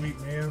us this week,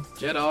 man.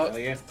 Jet Hell out.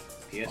 yeah.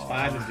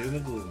 PS5 and doom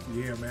and gloom.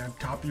 Yeah, man.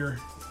 Cop your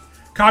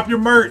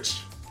merch.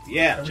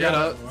 Yeah. Jet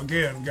up.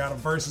 Again, we got a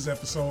Versus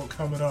episode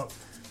coming up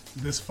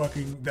at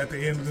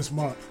the end of this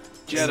month.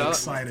 Jet I'm up.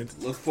 excited.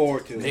 Look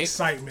forward to it.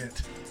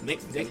 Excitement.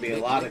 There'll be a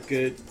lot of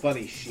good,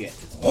 funny shit.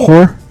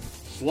 Whore.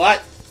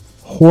 Slut.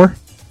 Whore.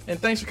 And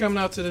thanks for coming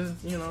out to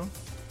the,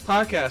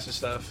 podcast and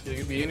stuff. You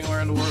could be anywhere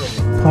in the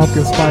world.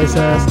 Pumpkin spice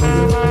ass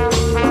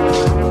nigga.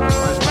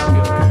 Nice,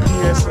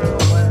 PSL.